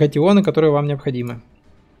выбор агатионы, которые вам необходимы.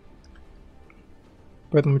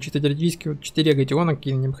 Поэтому чисто теоретически вот 4 агатиона,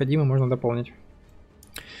 какие необходимы, можно дополнить.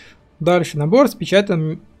 Дальше набор с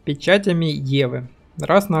печатями Евы.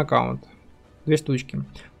 Раз на аккаунт. 2 штучки.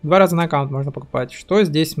 2 раза на аккаунт можно покупать. Что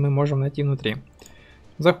здесь мы можем найти внутри?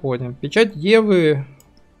 Заходим. Печать Евы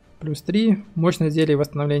плюс 3. Мощность зелья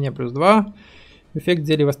восстановления плюс 2. Эффект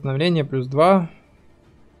зелья восстановления плюс 2.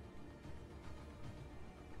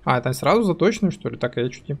 А, это сразу заточенную, что ли? Так, я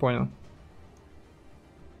чуть не понял.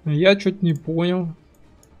 Я чуть не понял.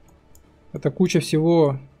 Это куча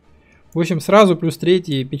всего. В общем, сразу плюс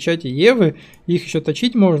 3 печати Евы. Их еще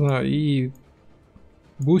точить можно и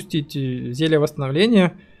бустить зелье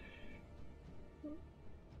восстановления.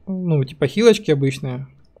 Ну, типа хилочки обычные.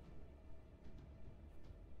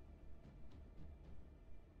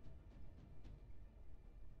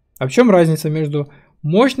 А в чем разница между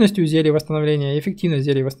мощностью зелья восстановления и эффективностью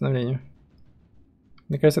зелья восстановления?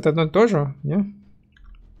 Мне кажется, это одно и то же, не?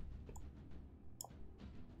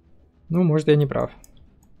 Ну, может, я не прав.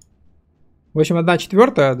 В общем,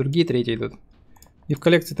 1/4, а другие 3 идут. И в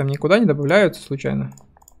коллекции там никуда не добавляются случайно.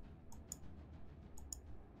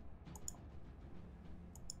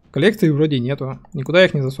 В коллекции вроде нету. Никуда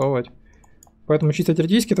их не засовывать. Поэтому чисто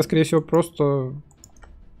теоретически это, скорее всего, просто...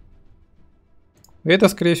 Это,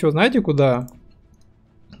 скорее всего, знаете куда?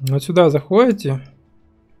 Вот сюда заходите.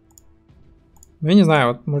 Я не знаю,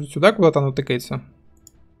 вот может сюда куда-то оно тыкается.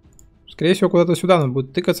 Скорее всего, куда-то сюда оно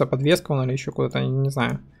будет тыкаться, подвеска он или еще куда-то, не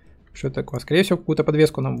знаю. Что это такое? Скорее всего, какую-то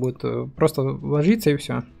подвеску нам будет просто ложиться и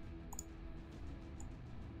все.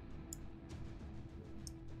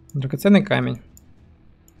 Драгоценный камень.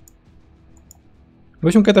 В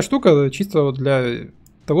общем, какая-то штука чисто вот для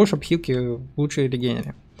того, чтобы хилки лучше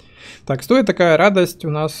регенерили. Так, стоит такая радость у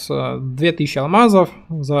нас 2000 алмазов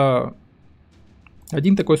за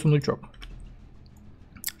один такой сундучок.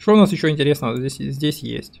 Что у нас еще интересного здесь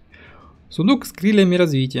есть? Сундук с крыльями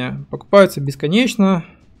развития. Покупается бесконечно.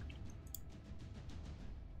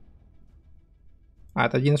 А,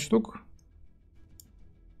 это 11 штук.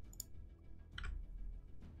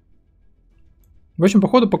 В общем,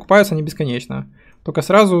 походу покупаются они бесконечно. Только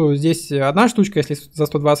сразу здесь 1 штучка, если за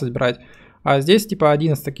 120 брать. А здесь типа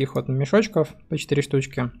 11 таких вот мешочков по 4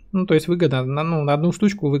 штучки. Ну, то есть выгода, на 1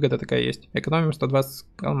 штучку выгода такая есть. Экономим 120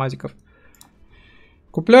 алмазиков.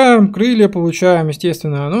 Купляем, крылья получаем,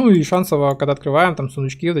 естественно. Ну и шансово, когда открываем там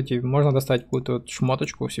сундучки вот эти, можно достать какую-то вот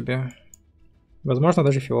шмоточку себе. Возможно,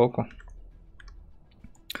 даже фиолку.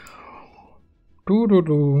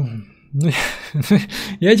 Ту-ду-ду.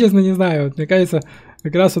 Я, честно, не знаю. Вот, мне кажется,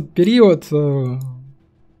 как раз вот период...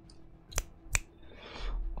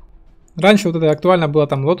 Раньше вот это актуально было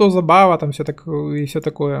там лото забава, там все такое и все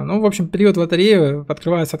такое. Ну, в общем, период лотереи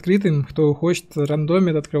открывается открытым. Кто хочет,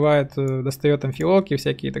 рандомит, открывает, достает там фиолки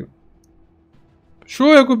всякие.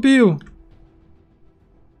 Что я купил?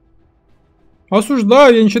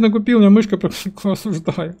 Осуждаю, я ничего не купил, у меня мышка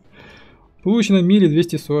осуждаю. Получено мили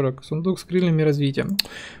 240. Сундук с крыльями развития.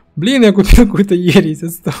 Блин, я купил какую-то ересь.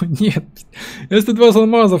 Нет, я 120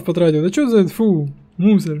 алмазов потратил. Да что за фу,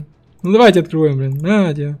 мусор. Ну давайте откроем, блин.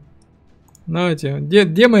 На тебе. На тебе.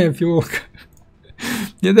 Где моя фиолка?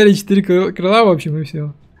 Мне дали 4 крыла, в общем, и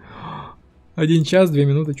все. 1 час, 2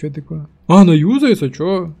 минуты, что это такое? А, она юзается,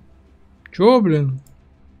 что? Что, блин?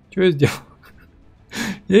 Что я сделал?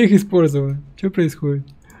 Я их использовал. Что происходит?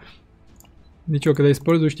 И что, когда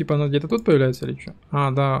используешь, типа оно где-то тут появляется или что? А,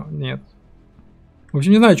 да, нет. В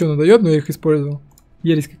общем, не знаю, что оно дает, но я их использовал.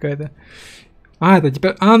 Ересь какая-то. А, это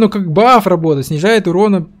теперь... А, ну как баф работает. Снижает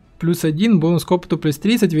урона плюс 1, бонус к опыту плюс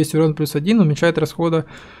 30, весь урон плюс 1, уменьшает расхода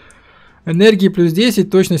энергии плюс 10,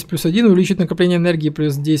 точность плюс 1, увеличит накопление энергии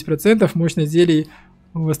плюс 10%, мощность зелий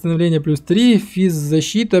восстановления плюс 3,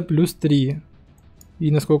 физзащита плюс 3.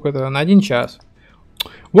 И насколько это? На 1 час.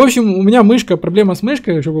 В общем, у меня мышка, проблема с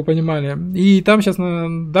мышкой, чтобы вы понимали. И там сейчас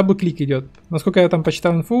на дабл-клик идет. Насколько я там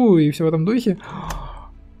почитал инфу и все в этом духе.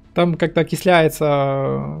 Там как-то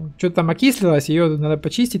окисляется, что-то там окислилось, ее надо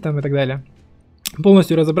почистить там и так далее.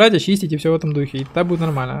 Полностью разобрать, очистить и все в этом духе. И тогда будет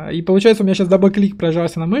нормально. И получается, у меня сейчас дабл-клик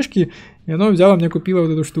прожался на мышке, и оно взяло мне, купило вот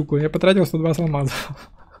эту штуку. Я потратил 120 алмазов.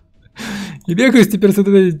 И бегаю теперь с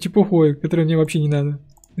этой чепухой, которая мне вообще не надо.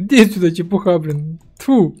 Где сюда чепуха, блин?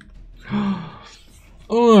 Тьфу.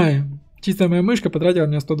 Ой, чистая моя мышка потратила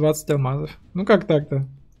мне 120 алмазов. Ну как так-то?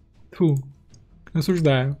 Фу,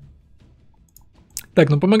 осуждаю. Так,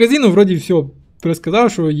 ну по магазину вроде все рассказал,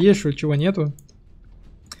 что есть, что чего нету.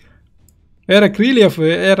 Эра крыльев,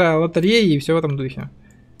 эра лотереи и все в этом духе.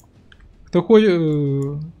 Кто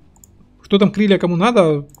хочет... Кто там крылья кому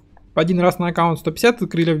надо, один раз на аккаунт 150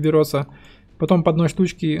 крыльев берется, потом по одной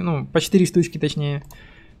штучке, ну по 4 штучки точнее,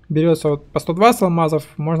 берется вот по 120 алмазов,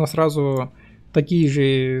 можно сразу... Такие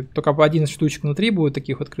же, только по 11 штучек внутри будет,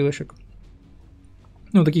 таких вот крылышек.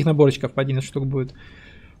 Ну, таких наборчиков по 11 штук будет.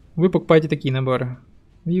 Вы покупаете такие наборы.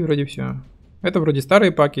 И вроде все. Это вроде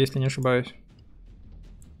старые паки, если не ошибаюсь.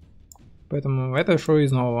 Поэтому это шоу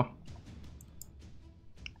из нового.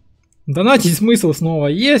 Донатить смысл снова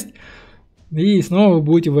есть. И снова вы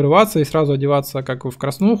будете вырываться и сразу одеваться как в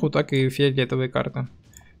краснуху, так и в фиолетовые карты.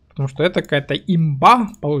 Потому что это какая-то имба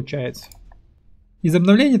получается. Из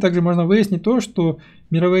обновлений также можно выяснить то, что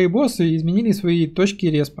мировые боссы изменили свои точки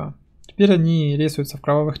респа. Теперь они ресаются в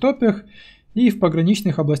кровавых топях и в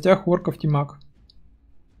пограничных областях орков Тимак.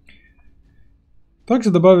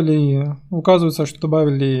 Также добавили, указывается, что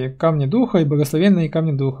добавили камни духа и благословенные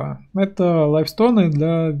камни духа. Это лайфстоны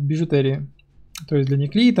для бижутерии. То есть для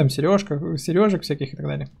никли, там сережек всяких и так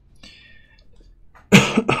далее.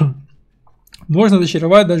 Можно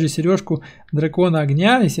зачаровать даже сережку дракона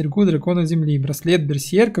огня и серьгу дракона земли, браслет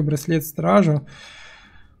берсерка, браслет стража.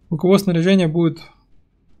 У кого снаряжение будет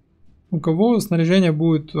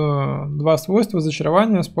 2 свойства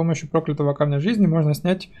зачарования, с помощью проклятого камня жизни можно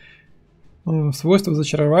снять свойства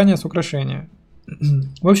зачарования с украшения.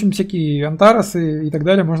 В общем, всякие антарасы и так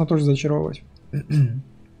далее можно тоже зачаровывать.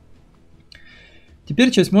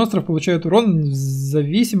 Теперь часть монстров получает урон в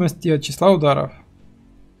зависимости от числа ударов.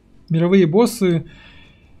 Мировые боссы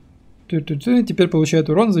теперь получают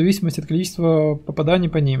урон в зависимости от количества попаданий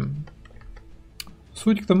по ним.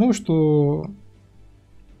 Суть к тому, что...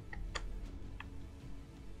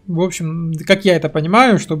 В общем, как я это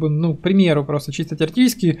понимаю, чтобы, ну, к примеру, просто чисто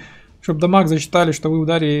теоретически, чтобы дамаг засчитали, что вы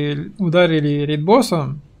ударили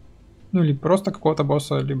рейд-босса, ну или просто какого-то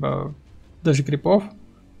босса, либо даже крипов.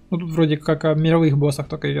 Ну тут вроде как о мировых боссах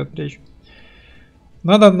только идет речь.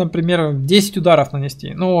 Надо, например, 10 ударов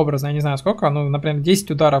нанести. Ну, образно, я не знаю сколько, но, например, 10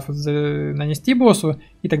 ударов нанести боссу,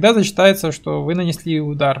 и тогда засчитается, что вы нанесли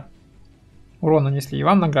удар. Урон нанесли, и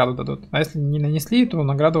вам награду дадут. А если не нанесли, то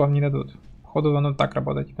награду вам не дадут. Походу, оно так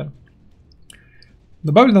работает теперь.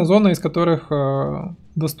 Добавлена зона, из которых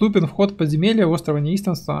доступен вход в подземелье острова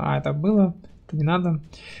неистовства. А, это было, это не надо.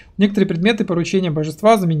 Некоторые предметы поручения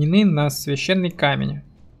божества заменены на священный камень.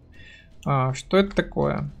 Что это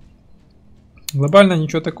такое? Глобально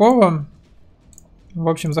ничего такого. В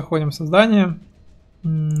общем, заходим в создание.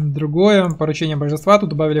 Другое, поручение божества. Тут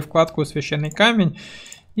добавили вкладку священный камень.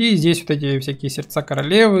 И здесь вот эти всякие сердца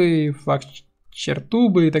королевы, флаг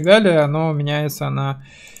чертубы и так далее. Оно меняется на...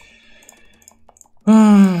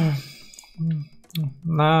 Как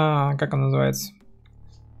оно называется?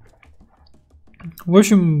 В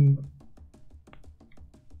общем,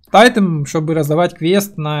 тайтем, чтобы раздавать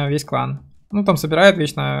квест на весь клан. Ну, там собирает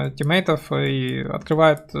вечно тиммейтов и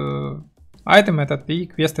открывает айтем этот, и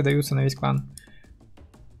квесты даются на весь клан.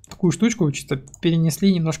 Такую штучку чисто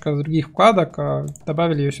перенесли немножко с других вкладок,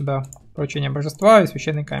 добавили ее сюда. Поручение божества и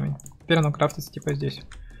священный камень. Теперь оно крафтится типа здесь.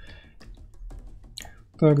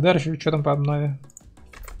 Так, дальше что там по обнове?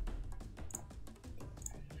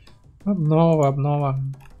 Обнова.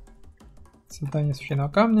 Создание священного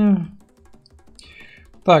камня.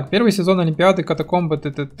 Так, первый сезон Олимпиады Катакомбы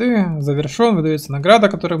ТТТ завершен. Выдается награда,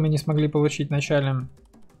 которую мы не смогли получить в начале.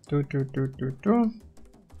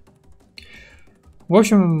 В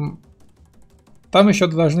общем, там еще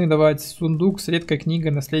должны давать сундук с редкой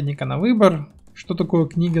книгой наследника на выбор. Что такое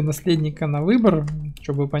книга наследника на выбор,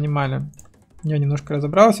 чтобы вы понимали. Я немножко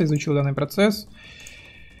разобрался, изучил данный процесс.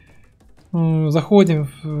 Заходим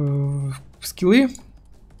в скиллы.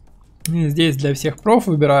 И здесь для всех проф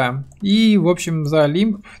выбираем. И, в общем, за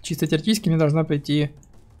лимп чисто теоретически мне должна прийти,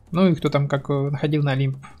 ну и кто там как находил на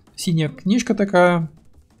лимп. Синяя книжка такая,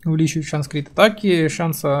 увеличивает шанс крит атаки,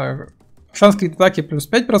 шанс крит атаки плюс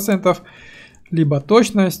 5%, либо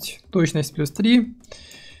точность плюс 3,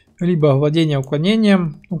 либо владение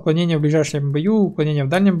уклонением, уклонение в ближайшем бою, уклонение в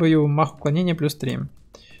дальнем бою, мах уклонения плюс 3.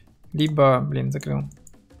 Либо, блин, закрыл.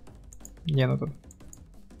 Где оно тут?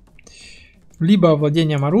 Либо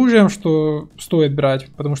владением оружием, что стоит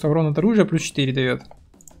брать, потому что урон от оружия плюс 4 дает.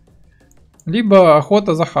 Либо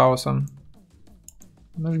охота за хаосом.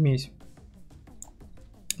 Нажмись.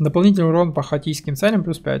 Дополнительный урон по хаотическим целям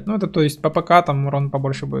плюс 5. Ну, это то есть по ПК там урон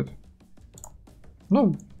побольше будет.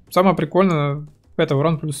 Ну, самое прикольное, это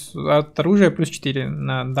урон плюс от оружия плюс 4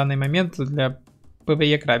 на данный момент для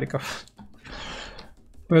ПВЕ крабиков.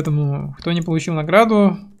 Поэтому, кто не получил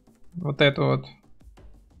награду, вот эту вот.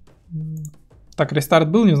 Так, рестарт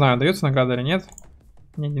был, не знаю, дается награда или нет.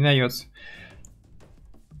 Не дается.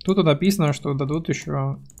 Тут написано, что дадут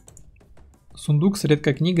еще сундук с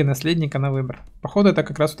редкой книгой наследника на выбор. Походу, это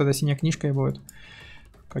как раз вот эта синяя книжка и будет.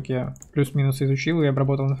 Как я плюс-минус изучил и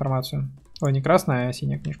обработал информацию. Ой, не красная, а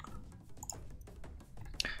синяя книжка.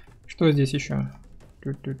 Что здесь еще?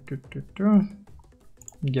 Где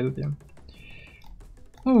тут я?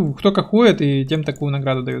 Ну, кто как ходит, и тем такую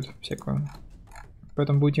награду дают всякую.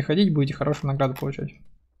 Поэтому будете ходить, будете хорошую награду получать.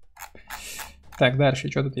 Так, дальше,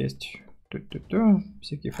 что тут есть?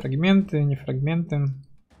 Всякие фрагменты, не фрагменты.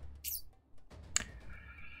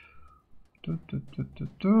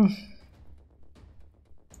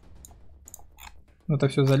 Это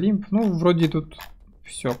все за лимп. Ну, вроде тут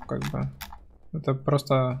все как бы. Это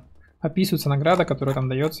просто описывается награда, которая там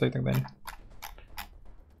дается и так далее.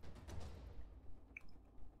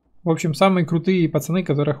 В общем, самые крутые пацаны,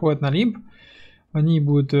 которые ходят на лимп, они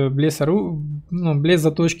будут блеск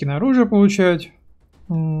заточки на оружие получать.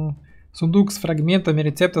 Сундук с фрагментами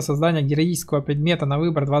рецепта создания героического предмета на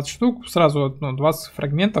выбор 20 штук. Сразу 20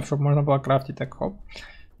 фрагментов, чтобы можно было крафтить. Так, хоп.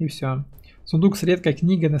 И все. Сундук с редкой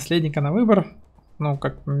книгой наследника на выбор. Ну,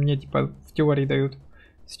 как мне типа в теории дают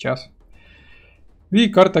сейчас. И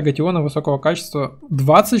карта гатиона высокого качества.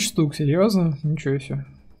 20 штук, серьезно? Ничего себе.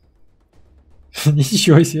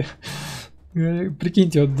 Ничего себе.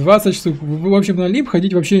 Прикиньте, вот 20 штук. Вы, в общем, на лимп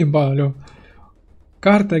ходить вообще имба, алё.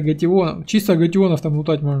 Карта гатиона. Чисто гатионов там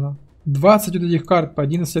лутать можно. 20 вот этих карт по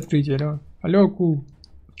 11 открытий, алё. Алё, кул.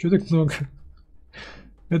 Чё так много?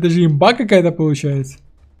 Это же имба какая-то получается.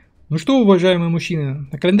 Ну что, уважаемые мужчины,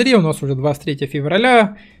 на календаре у нас уже 23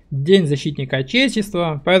 февраля, День защитника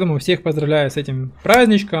Отечества, поэтому всех поздравляю с этим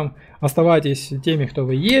праздничком. Оставайтесь теми, кто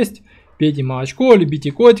вы есть. Пейте молочко,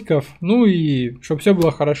 любите котиков, ну и чтобы все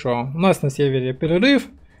было хорошо. У нас на севере перерыв,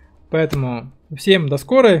 поэтому всем до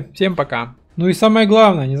скорой, всем пока. Ну и самое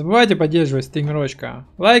главное, не забывайте поддерживать стримерочка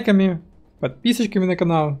лайками, подписочками на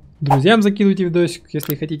канал, друзьям закидывайте видосик,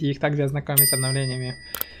 если хотите их также ознакомить с обновлениями.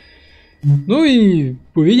 Ну и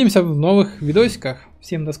увидимся в новых видосиках.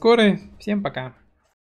 Всем до скорой, всем пока.